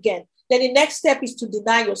born again. Then the next step is to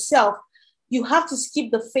deny yourself. You have to skip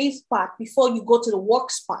the faith part before you go to the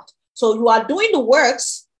works part. So you are doing the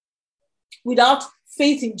works without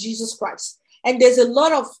faith in Jesus Christ. And there's a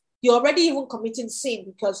lot of, you're already even committing sin,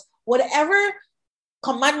 because whatever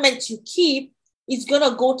commandment you keep is going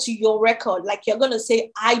to go to your record. Like you're going to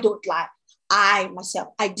say, I don't lie. I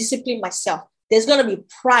discipline myself. There's going to be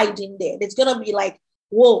pride in there. There's going to be like,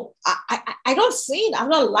 whoa, I don't sin. I'm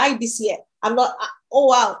not lying this year. Oh,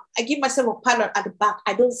 wow. I give myself a pat at the back.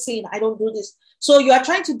 I don't sin. I don't do this. So you are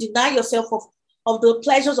trying to deny yourself of the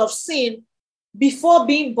pleasures of sin before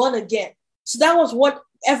being born again. So that was what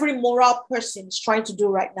every moral person is trying to do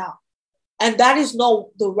right now. And that is not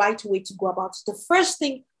the right way to go about it. The first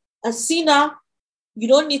thing, a sinner, you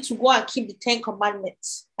don't need to go and keep the 10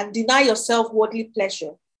 commandments and deny yourself worldly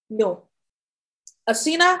pleasure. No. A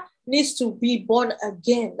sinner needs to be born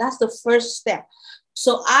again. That's the first step.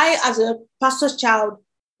 So I, as a pastor's child,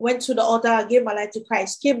 went to the altar, gave my life to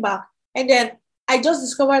Christ, came back, and then I just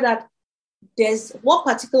discovered that there's one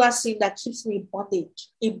particular sin that keeps me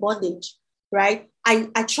in bondage, right?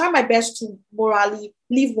 I try my best to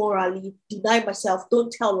live morally, deny myself,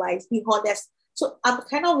 don't tell lies, be honest. So I'm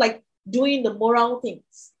kind of like doing the moral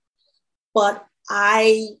things, but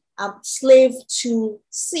I am slave to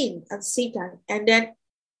sin and Satan. And then,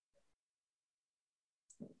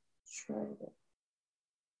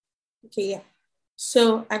 okay, yeah.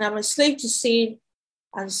 So, and I'm a slave to sin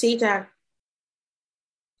and Satan.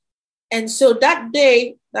 And so that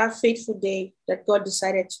day, that fateful day that God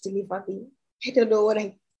decided to deliver me, I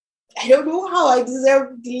don't know how I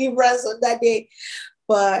deserve deliverance on that day,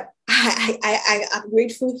 but I'm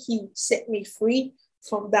grateful He set me free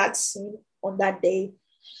from that sin on that day.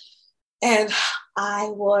 And I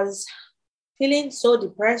was feeling so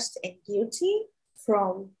depressed and guilty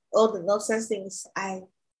from all the nonsense things I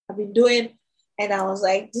have been doing. And I was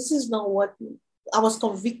like, this is not what I was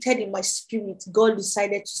convicted in my spirit. God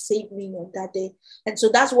decided to save me on that day. And so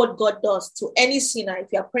that's what God does to any sinner. If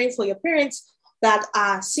you're praying for your parents that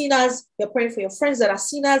are sinners, you're praying for your friends that are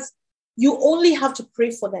sinners, you only have to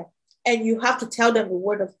pray for them. And you have to tell them the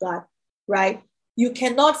word of God, right? You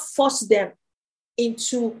cannot force them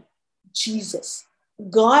into Jesus.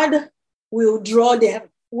 God will draw them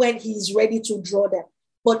when He is ready to draw them.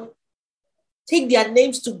 But take their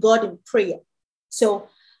names to God in prayer. So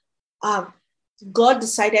God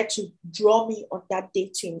decided to draw me on that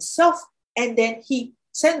day to Himself. And then He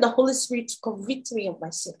sent the Holy Spirit to convict me of my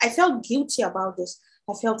sin. I felt guilty about this.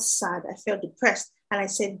 I felt sad. I felt depressed. And I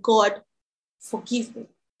said, God, forgive me.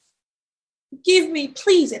 Forgive me,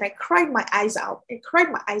 please. And I cried my eyes out.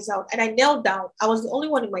 And I knelt down. I was the only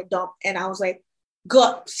one in my dorm. And I was like,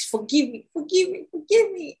 God, please forgive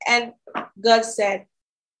me. And God said,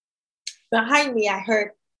 behind me, I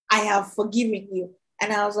heard, I have forgiven you.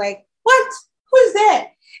 And I was like, what? Who's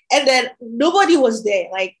there? And then nobody was there.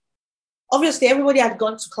 Like, obviously, everybody had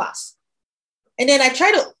gone to class. And then I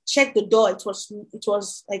tried to check the door. It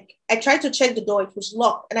was like, I tried to check the door. It was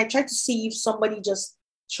locked. And I tried to see if somebody just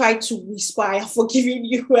tried to whisper, I have forgiven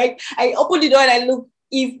you. Right? I opened the door and I looked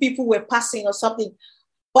if people were passing or something.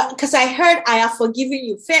 But because I heard, I have forgiven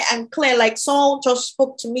you, fair and clear, like someone just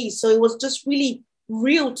spoke to me. So it was just really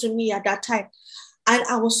real to me at that time. And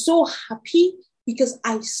I was so happy because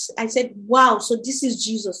I said, wow, so this is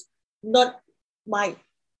Jesus, not my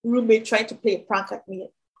roommate trying to play a prank at me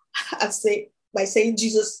by saying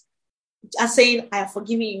Jesus, saying I have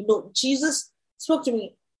forgiven you. No, Jesus spoke to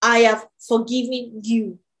me, I have forgiven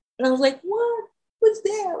you. And I was like, what? What's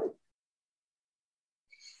there?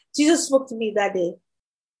 Jesus spoke to me that day,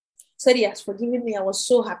 said he has forgiven me. I was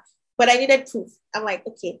so happy, but I needed proof. I'm like,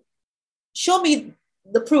 okay, show me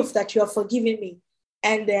the proof that you have forgiven me.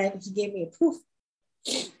 And then he gave me a proof.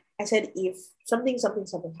 I said, if something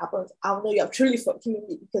happens, I'll know you have truly forgiven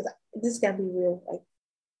me because this can be real. Like,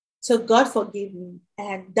 so God forgave me.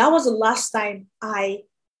 And that was the last time I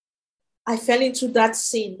fell into that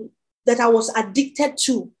sin that I was addicted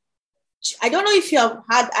to. I don't know if you have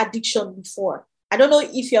had addiction before. I don't know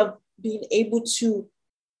if you have been able to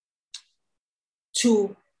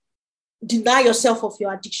deny yourself of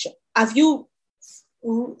your addiction. Have you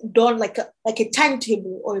done like a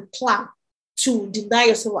timetable or a plan to deny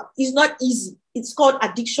yourself. It's not easy. It's called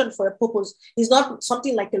addiction for a purpose. It's not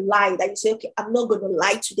something like a lie that you say, okay, I'm not going to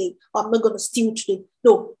lie today, or I'm not going to steal today.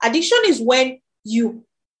 No, addiction is when you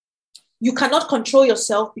cannot control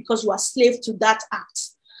yourself because you are slave to that act.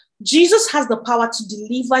 Jesus has the power to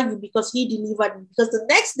deliver you because he delivered me. Because the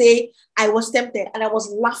next day I was tempted and I was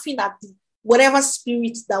laughing at whatever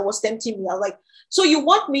spirit that was tempting me. I was like, so you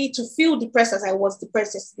want me to feel depressed as I was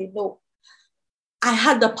depressed yesterday? No. I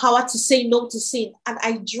had the power to say no to sin. And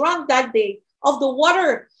I drank that day of the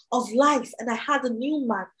water of life and I had a new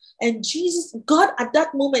man. And Jesus, God at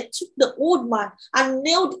that moment took the old man and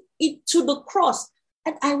nailed it to the cross.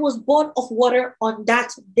 And I was born of water on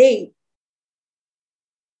that day.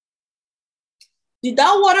 Did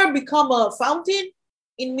that water become a fountain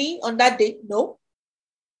in me on that day? No.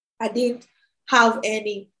 I didn't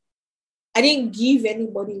give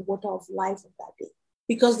anybody water of life on that day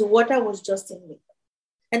because the water was just in me.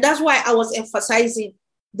 And that's why I was emphasizing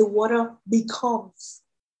the water becomes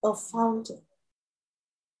a fountain.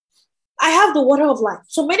 I have the water of life.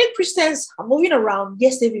 So many Christians are moving around.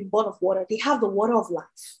 Yes, they've been born of water. They have the water of life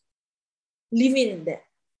living in them.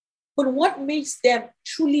 But what makes them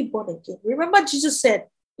truly born again? Remember, Jesus said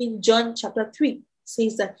in John chapter 3,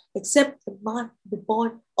 says that except the man be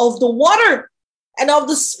born of the water and of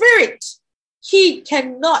the Spirit, he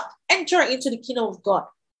cannot enter into the kingdom of God.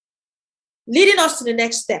 Leading us to the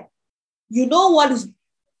next step. You know what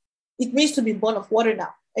it means to be born of water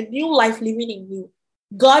now. A new life living in you.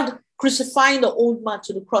 God crucifying the old man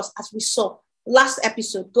to the cross, as we saw last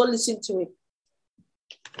episode. Go listen to it.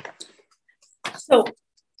 So,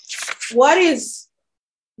 what is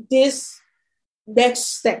this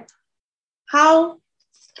next step? How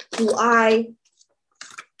did the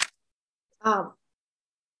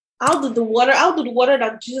water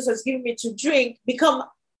that Jesus has given me to drink become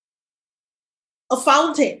a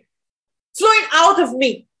fountain flowing out of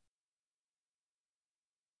me?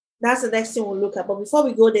 That's the next thing we'll look at. But before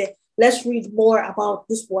we go there, let's read more about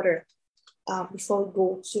this water before we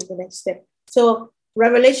go to the next step. So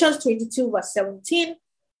Revelation 22 verse 17.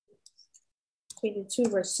 22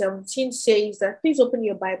 verse 17 says that, please open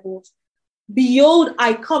your Bibles. Behold,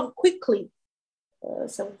 I come quickly.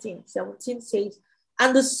 17 says,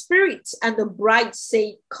 and the Spirit and the bride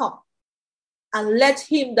say, come. And let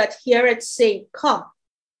him that heareth say, come.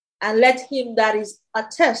 And let him that is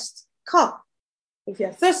athirst come. If you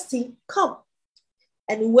are thirsty, come.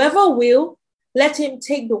 And whoever will, let him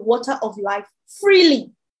take the water of life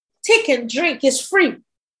freely. Take and drink, it's free.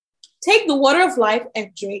 Take the water of life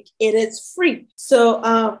and drink, it is free. So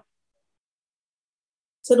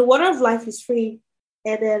the water of life is free.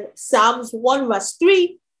 And then Psalms 1 verse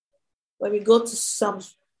 3, when we go to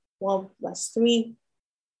Psalms 1 verse 3,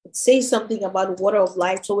 it says something about the water of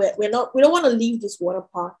life. So we don't want to leave this water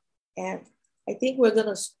part. And I think we're going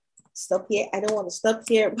to stop here. I don't want to stop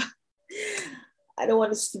here, but I don't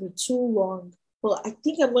want this to be too long. But I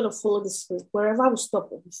think I'm going to follow the Spirit. Wherever we stop,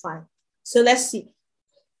 will be fine. So let's see.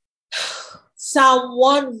 Psalm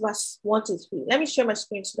 1 verse 1 to 3. Let me share my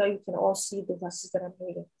screen so that you can all see the verses that I'm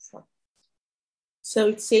reading from. So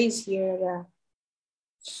it says here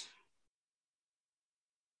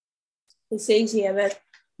that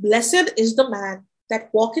blessed is the man that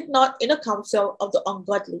walketh not in the counsel of the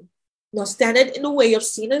ungodly, nor standeth in the way of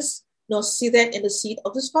sinners, nor sitteth in the seat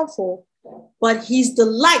of the scornful. But his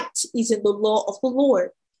delight is in the law of the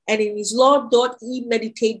Lord, and in his law doth he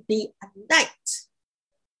meditate day and night.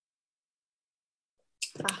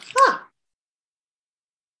 Aha!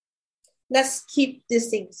 Let's keep these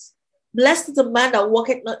things. Blessed is the man that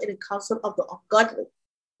walketh not in the counsel of the ungodly,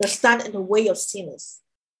 nor stand in the way of sinners,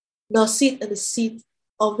 nor sit in the seat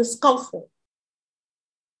of the scornful.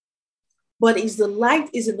 But his delight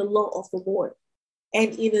is in the law of the Lord,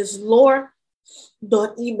 and in his law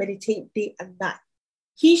doth he meditate day and night.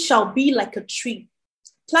 He shall be like a tree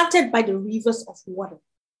planted by the rivers of water.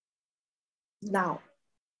 Now,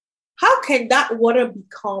 how can that water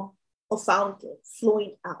become a fountain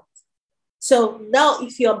flowing out? So now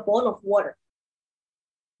if you are born of water,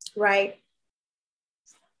 right,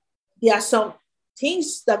 there are some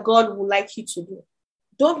things that God would like you to do.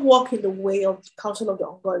 Don't walk in the way of the counsel of the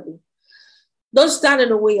ungodly. Don't stand in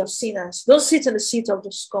the way of sinners. Don't sit in the seat of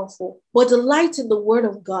the scornful, but delight in the word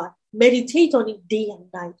of God. Meditate on it day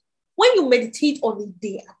and night. When you meditate on it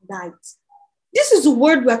day and night, this is the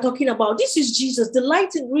word we are talking about. This is Jesus.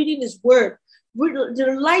 Delight in reading his word.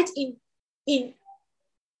 Delight in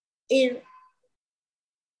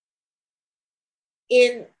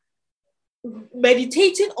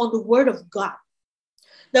meditating on the word of God.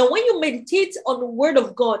 Now, when you meditate on the word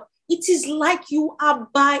of God, it is like you are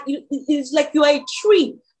a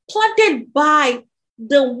tree planted by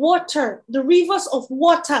the water, the rivers of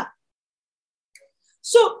water.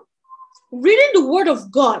 So reading the word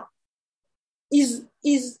of God is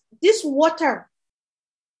this water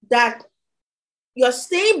that you're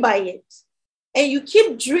staying by it and you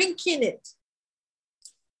keep drinking it.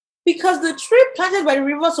 Because the tree planted by the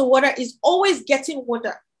rivers of water is always getting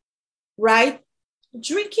water, right?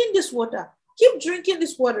 Drinking this water. Keep drinking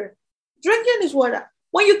this water. Drinking this water.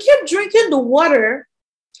 When you keep drinking the water,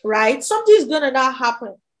 right, something is going to now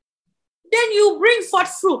happen. Then you bring forth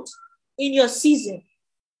fruit in your season.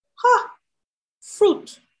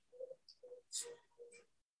 Fruit.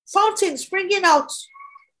 Fountain springing out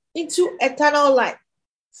into eternal life.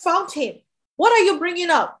 Fountain. What are you bringing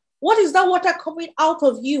out? What is that water coming out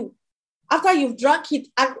of you after you've drunk it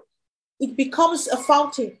and it becomes a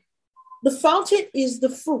fountain? The fountain is the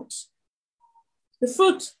fruit. The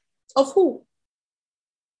fruit of who?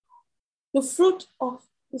 The fruit of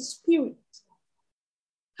the Spirit.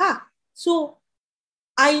 So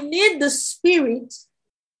I need the Spirit.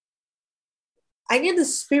 I need the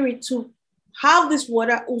Spirit to have this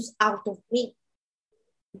water ooze out of me.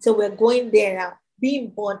 So we're going there now,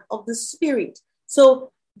 being born of the Spirit.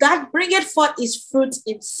 So that bringeth forth his fruit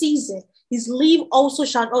in season. His leaf also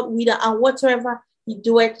shall not wither, and whatsoever he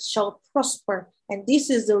doeth shall prosper. And this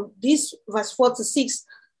verse 4 to 6.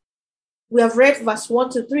 We have read verse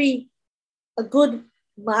 1 to 3, a good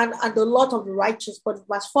man and the lot of the righteous. But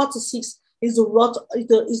verse 4 to 6 is the lot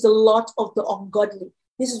of the ungodly.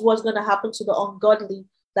 This is what's going to happen to the ungodly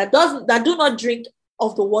that do not drink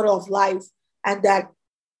of the water of life and that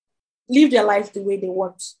live their life the way they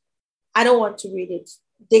want. I don't want to read it.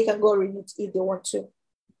 They can go read it if they want to.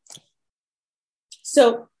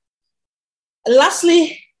 So,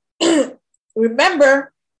 lastly,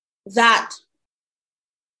 remember that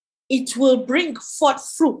it will bring forth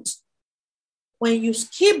fruit when you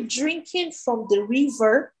keep drinking from the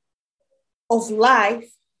river of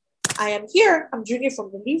life. I am here, I'm drinking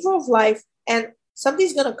from the river of life, and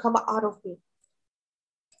something's going to come out of me.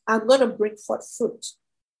 I'm going to bring forth fruit.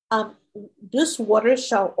 This water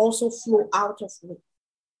shall also flow out of me.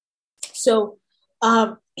 So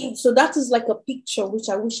that is like a picture which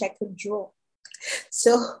I wish I could draw.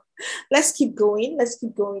 So let's keep going.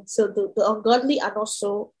 So the ungodly are not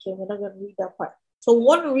so, okay, we're not going to read that part. So we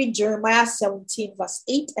want to read Jeremiah 17 verse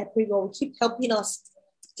 8. I pray God will keep helping us.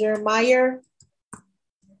 Jeremiah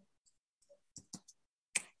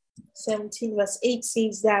 17 verse 8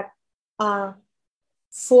 says that,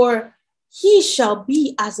 for he shall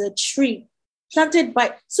be as a tree planted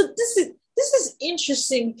by. So this is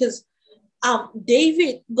interesting because God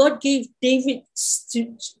gave David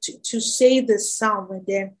to say this psalm, and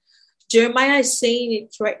then Jeremiah is saying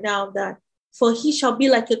it right now that for he shall be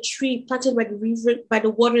like a tree planted by the river, by the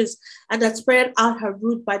waters, and that spread out her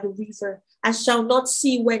root by the river, and shall not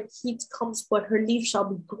see when heat comes, but her leaf shall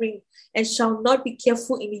be green, and shall not be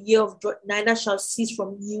careful in the year of drought, neither shall cease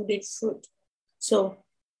from yielding fruit. So,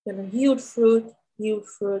 yield fruit,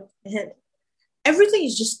 and everything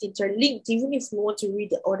is just interlinked. Even if you want to read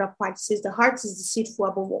the other part, it says the heart is deceitful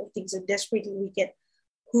above all things and desperately wicked.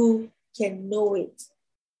 Who can know it?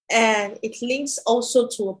 And it links also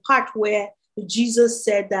to a part where Jesus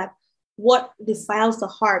said that what defiles the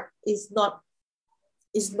heart is not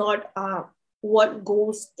what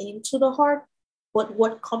goes into the heart, but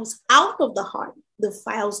what comes out of the heart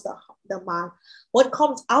defiles the man. What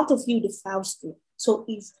comes out of you defiles you. So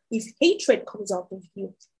if hatred comes out of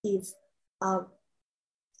you, if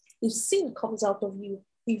sin comes out of you,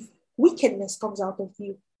 if wickedness comes out of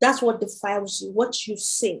you, that's what defiles you. What you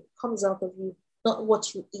say comes out of you, not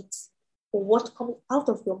what you eat, or what comes out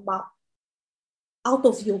of your mouth, out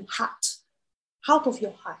of your heart,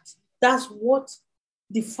 That's what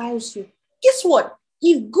defiles you. Guess what?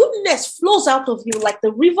 If goodness flows out of you like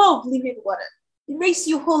the river of living water, it makes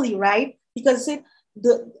you holy, right? Because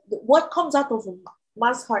what comes out of a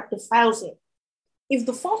man's heart defiles him. If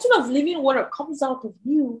the fountain of living water comes out of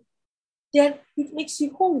you, then it makes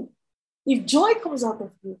you holy. If joy comes out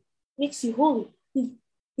of you, it makes you holy.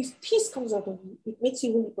 If peace comes out of you, it makes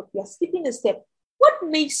you holy. But we are skipping a step. What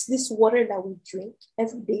makes this water that we drink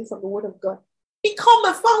every day from the word of God become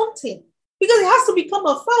a fountain? Because it has to become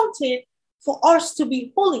a fountain for us to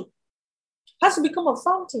be holy. It has to become a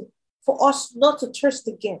fountain for us not to thirst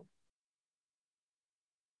again.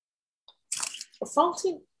 A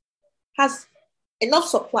fountain has enough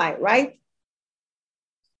supply, right?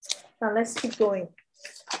 Now let's keep going.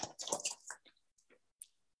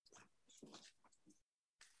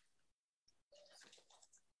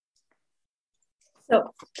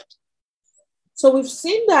 So we've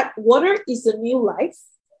seen that water is the new life.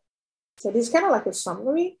 So this is kind of like a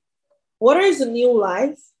summary. Water is the new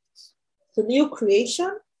life, the new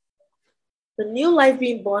creation. The new life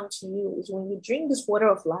being born to you is when you drink this water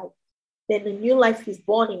of life, then the new life is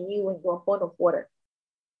born in you when you are born of water.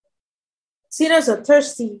 Sinners are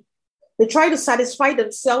thirsty. They try to satisfy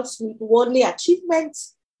themselves with worldly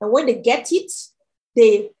achievements. And when they get it,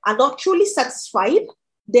 they are not truly satisfied.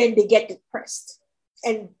 Then they get depressed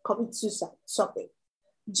and commit suicide, something.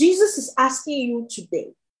 Jesus is asking you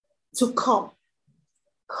today to come.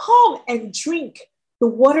 Come and drink the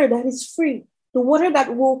water that is free, the water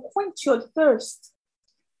that will quench your thirst.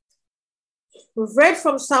 We've read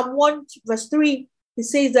from Psalm 1 verse 3. It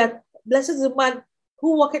says that blessed is the man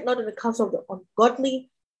who walketh not in the counsel of the ungodly.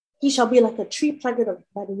 He shall be like a tree planted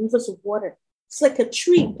by the rivers of water. It's like a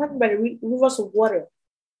tree planted by the rivers of water.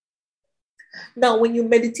 Now, when you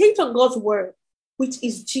meditate on God's word, which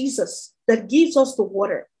is Jesus, that gives us the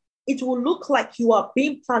water, it will look like you are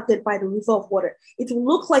being planted by the river of water. It will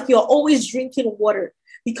look like you're always drinking water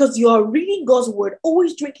because you are reading God's word,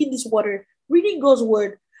 always drinking this water, reading God's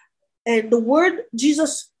word. And the word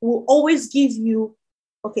Jesus will always give you,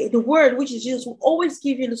 the word, which is Jesus, will always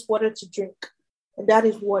give you this water to drink. And that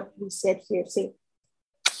is what we said here.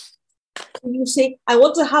 When you say, I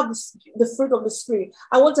want to have the fruit of the Spirit.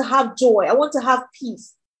 I want to have joy. I want to have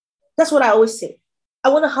peace. That's what I always say. I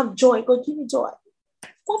want to have joy. God, give me joy.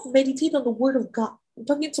 Go meditate on the word of God. I'm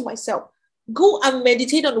talking to myself. Go and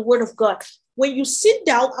meditate on the word of God. When you sit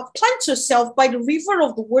down and plant yourself by the river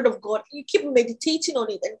of the word of God, you keep meditating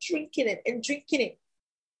on it and drinking it and drinking it.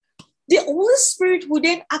 The Holy Spirit will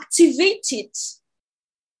then activate it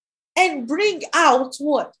and bring out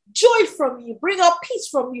what? Joy from you, bring out peace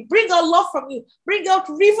from you, bring out love from you, bring out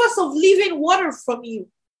rivers of living water from you.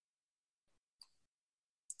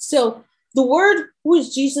 So the word, who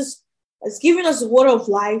is Jesus, has given us the water of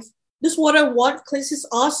life. This water, one, cleanses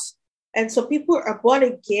us. And so people are born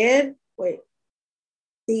again.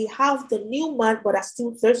 They have the new man, but are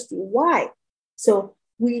still thirsty. Why? So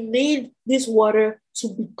we need this water to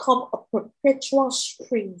become a perpetual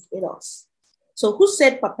spring in us. So who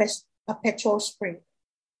said perpetual spring?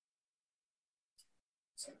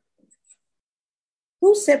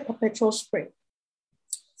 Who said perpetual spring?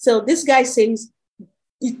 So this guy says,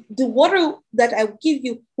 the water that I will give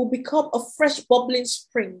you will become a fresh bubbling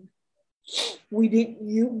spring within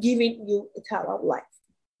you, giving you eternal life.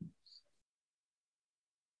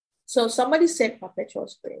 So somebody said perpetual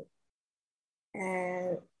spring,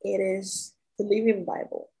 and it is the Living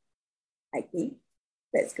Bible. Okay,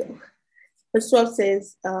 let's go. Verse 12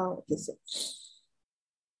 says,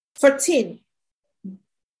 14,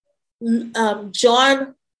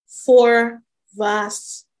 John 4,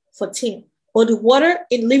 verse 14. But the water,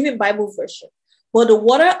 in Living Bible version, but the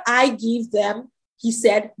water I give them, he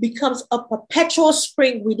said, becomes a perpetual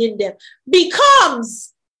spring within them.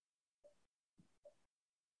 Becomes.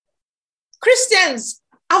 Christians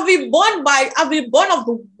have been born of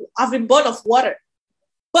water.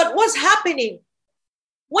 But what's happening?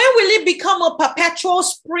 When will it become a perpetual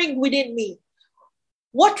spring within me?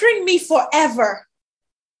 Watering me forever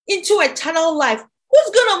into eternal life.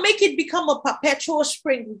 Who's going to make it become a perpetual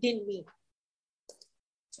spring within me?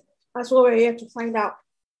 That's what we're here to find out.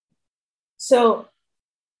 So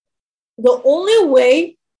the only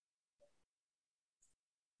way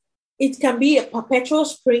it can be a perpetual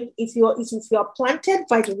spring if you are planted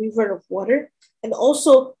by the river of water. And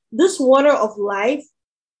also this water of life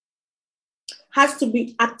has to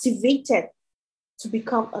be activated to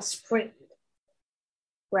become a spring,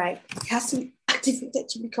 right? It has to be activated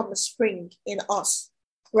to become a spring in us,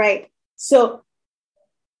 right? So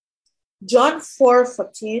John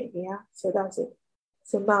 4:14, so that's it.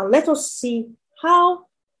 So now let us see how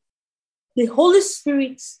the Holy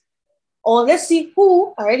Spirit, or let's see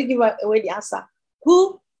who, I already give away the answer,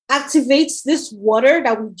 who activates this water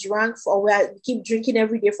that we drank or we keep drinking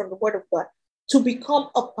every day from the word of God to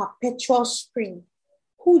become a perpetual spring.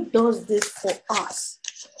 Who does this for us?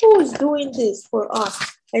 Who is doing this for us?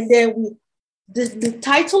 And then the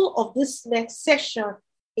title of this next session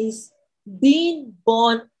is Being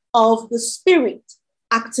Born of the Spirit,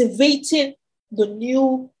 activating the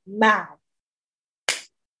new man.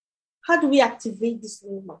 How do we activate this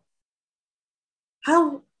new man?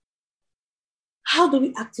 How do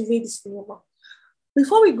we activate this new man?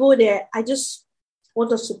 Before we go there, I just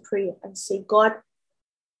want us to pray and say, God,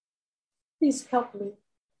 please help me.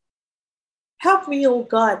 Help me, oh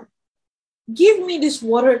God. Give me this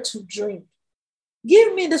water to drink.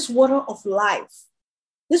 Give me this water of life.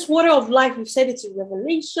 This water of life, you said it in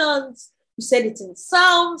Revelations, you said it in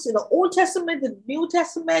Psalms, in the Old Testament, in the New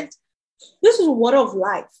Testament. This is water of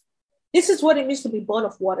life. This is what it means to be born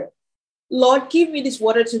of water. Lord, give me this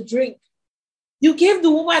water to drink. You gave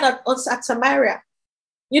the woman at Samaria.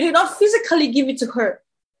 You did not physically give it to her.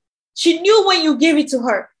 She knew when you gave it to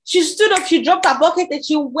her. She stood up, she dropped her bucket, and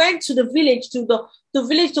she went to the village, to the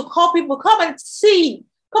village to call people, come and see.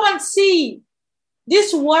 Come and see.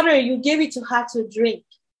 This water, you gave it to her to drink.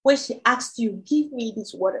 When she asked you, give me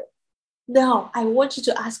this water. Now, I want you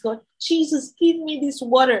to ask God, Jesus, give me this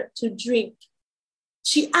water to drink.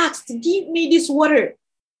 She asked, give me this water.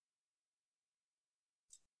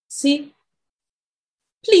 See?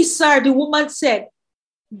 Please, sir, the woman said,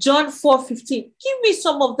 John 4:15, give me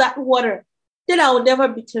some of that water, then I will never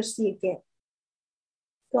be thirsty again.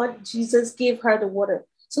 God, Jesus gave her the water.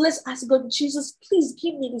 So let's ask God, Jesus, please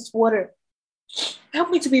give me this water.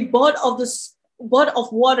 Help me to be born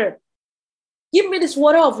of water. Give me this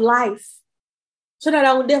water of life so that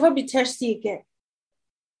I will never be thirsty again.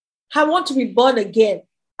 I want to be born again.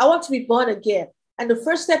 I want to be born again. And the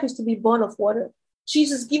first step is to be born of water.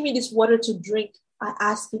 Jesus, give me this water to drink. I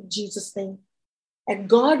ask in Jesus' name. And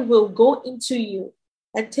God will go into you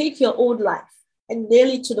and take your old life and nail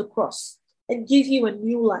it to the cross and give you a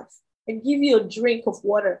new life and give you a drink of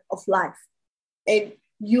water of life. And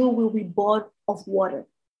you will be born of water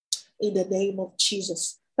in the name of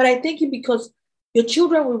Jesus. But I thank you because your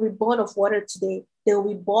children will be born of water today. They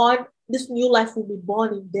will be born. This new life will be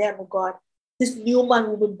born in them, oh God. This new man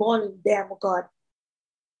will be born in them, oh God.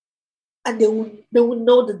 And they will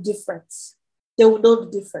know the difference. They will know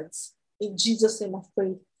the difference. In Jesus' name I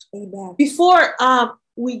pray. Amen. Before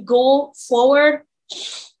we go forward,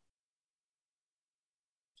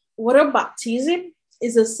 water baptism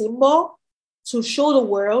is a symbol to show the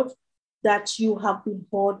world that you have been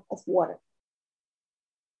born of water.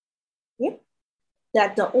 Yeah?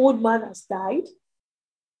 That the old man has died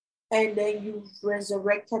and then you've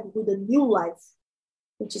resurrected with a new life,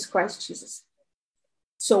 which is Christ Jesus.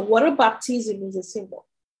 So water baptism is a symbol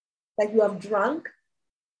that you have drunk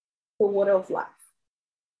the water of life.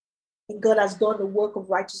 And God has done the work of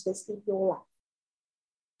righteousness in your life.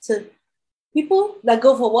 So people that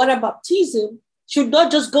go for water baptism should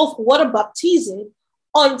not just go for water baptism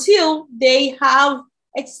until they have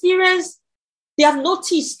experienced, they have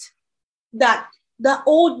noticed that the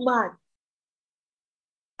old man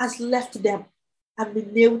has left them and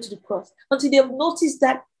been nailed to the cross. Until they have noticed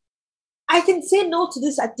that I can say no to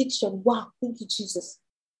this addiction. Wow, thank you, Jesus.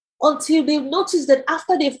 Until they've noticed that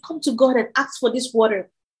after they've come to God and asked for this water,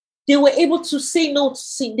 they were able to say no to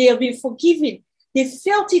sin. They have been forgiven. They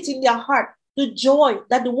felt it in their heart, the joy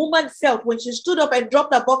that the woman felt when she stood up and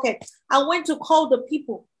dropped her bucket and went to call the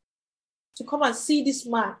people to come and see this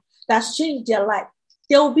man that's changed their life.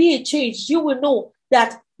 There will be a change. You will know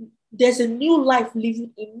that there's a new life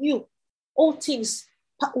living in you. All things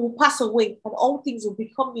will pass away and all things will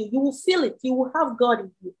become new. You will feel it. You will have God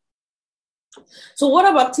in you. So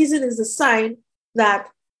water baptism is a sign that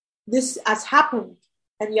this has happened.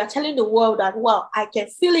 And you are telling the world that, well, I can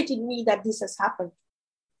feel it in me that this has happened.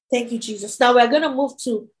 Thank you, Jesus. Now we're going to move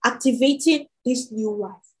to activating this new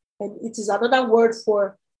life. And it is another word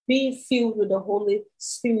for being filled with the Holy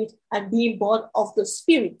Spirit and being born of the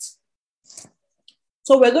Spirit.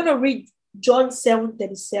 So we're going to read John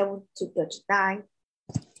 7:37 to 39.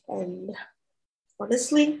 And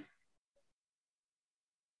honestly,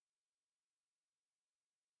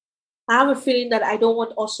 I have a feeling that I don't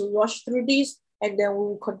want us to rush through this, and then we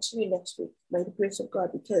will continue next week by the grace of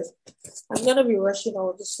God, because I'm going to be rushing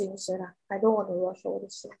all these things, and I don't want to rush all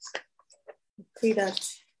these things. I pray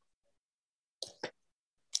that.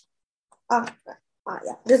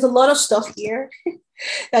 There's a lot of stuff here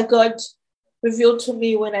that God revealed to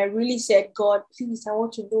me when I really said, God, please, I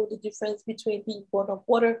want to know the difference between being born of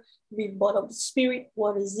water, being born of the Spirit.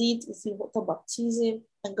 What is it? Is it water baptism?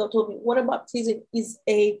 And God told me water baptism is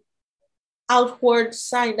a outward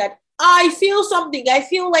sign that I feel something. I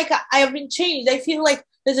feel like I have been changed. I feel like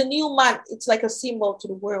there's a new man. It's like a symbol to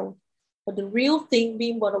the world. But the real thing,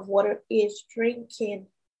 being born of water, is drinking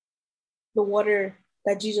the water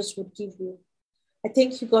that Jesus would give you. I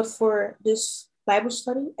thank you, God, for this Bible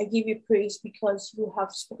study. I give you praise because you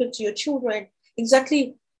have spoken to your children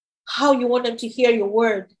exactly how you want them to hear your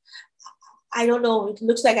word. I don't know. It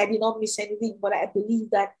looks like I did not miss anything, but I believe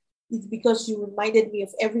that it's because you reminded me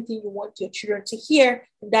of everything you want your children to hear.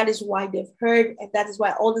 And that is why they've heard. And that is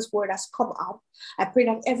why all this word has come out. I pray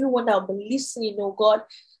that everyone that will be listening, oh God,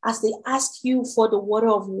 as they ask you for the water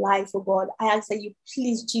of life, oh God, I ask that you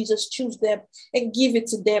please, Jesus, choose them and give it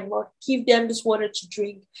to them, Lord. Give them this water to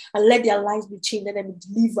drink and let their lives be changed and then be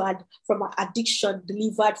delivered from addiction,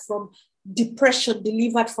 delivered from depression,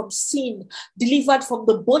 delivered from sin, delivered from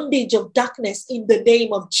the bondage of darkness in the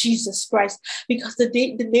name of Jesus Christ. Because the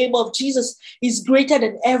name of Jesus is greater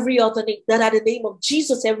than every other name. That at the name of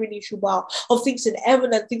Jesus, every knee should bow, of things in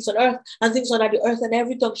heaven and things on earth and things under the earth, and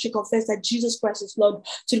every tongue should confess that Jesus Christ is Lord,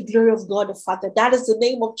 to the glory of God the Father. That is the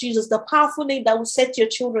name of Jesus, the powerful name that will set your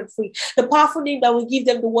children free, the powerful name that will give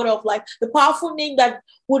them the water of life, the powerful name that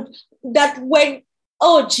when,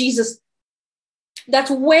 oh Jesus, that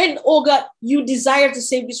when, oh God, you desire to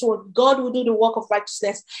save this world, God will do the work of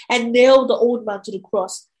righteousness and nail the old man to the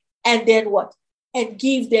cross. And then what? And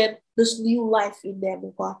give them this new life in them,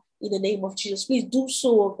 oh God, in the name of Jesus. Please do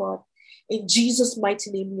so, oh God. In Jesus'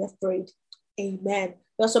 mighty name we have prayed. Amen.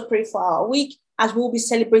 We also pray for our week as we will be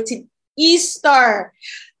celebrating Easter,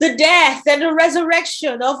 the death and the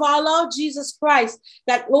resurrection of our Lord Jesus Christ,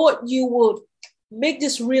 that, Lord, you would make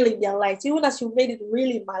this real in their lives, even as you made it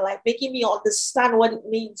real in my life, making me understand what it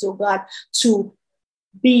means, oh God, to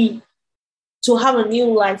have a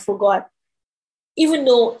new life, oh God. Even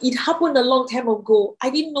though it happened a long time ago, I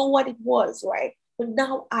didn't know what it was, right? But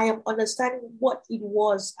now I am understanding what it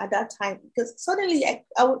was at that time, because suddenly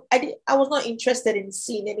I was not interested in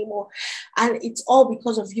sin anymore. And it's all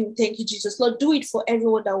because of you. Thank you, Jesus. Lord, do it for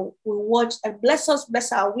everyone that will watch, and bless us,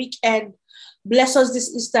 bless our weekend. Bless us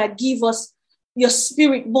this Easter. Give us your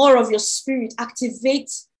spirit, more of your spirit.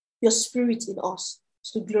 Activate your spirit in us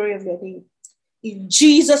to the glory of your name. In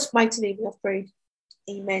Jesus' mighty name we have prayed.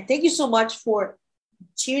 Amen. Thank you so much for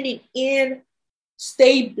tuning in.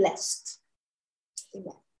 Stay blessed.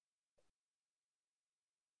 Amen.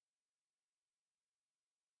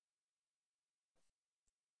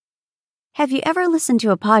 Have you ever listened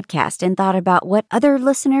to a podcast and thought about what other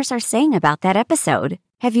listeners are saying about that episode?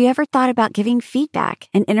 Have you ever thought about giving feedback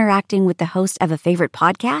and interacting with the host of a favorite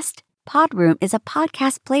podcast? Podroom is a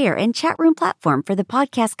podcast player and chat room platform for the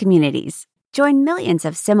podcast communities. Join millions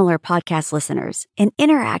of similar podcast listeners and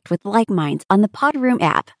interact with like minds on the Podroom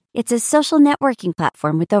app. It's a social networking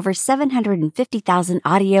platform with over 750,000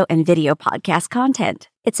 audio and video podcast content.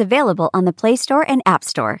 It's available on the Play Store and App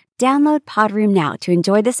Store. Download Podroom now to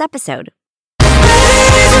enjoy this episode.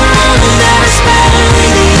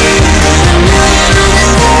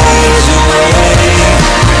 Days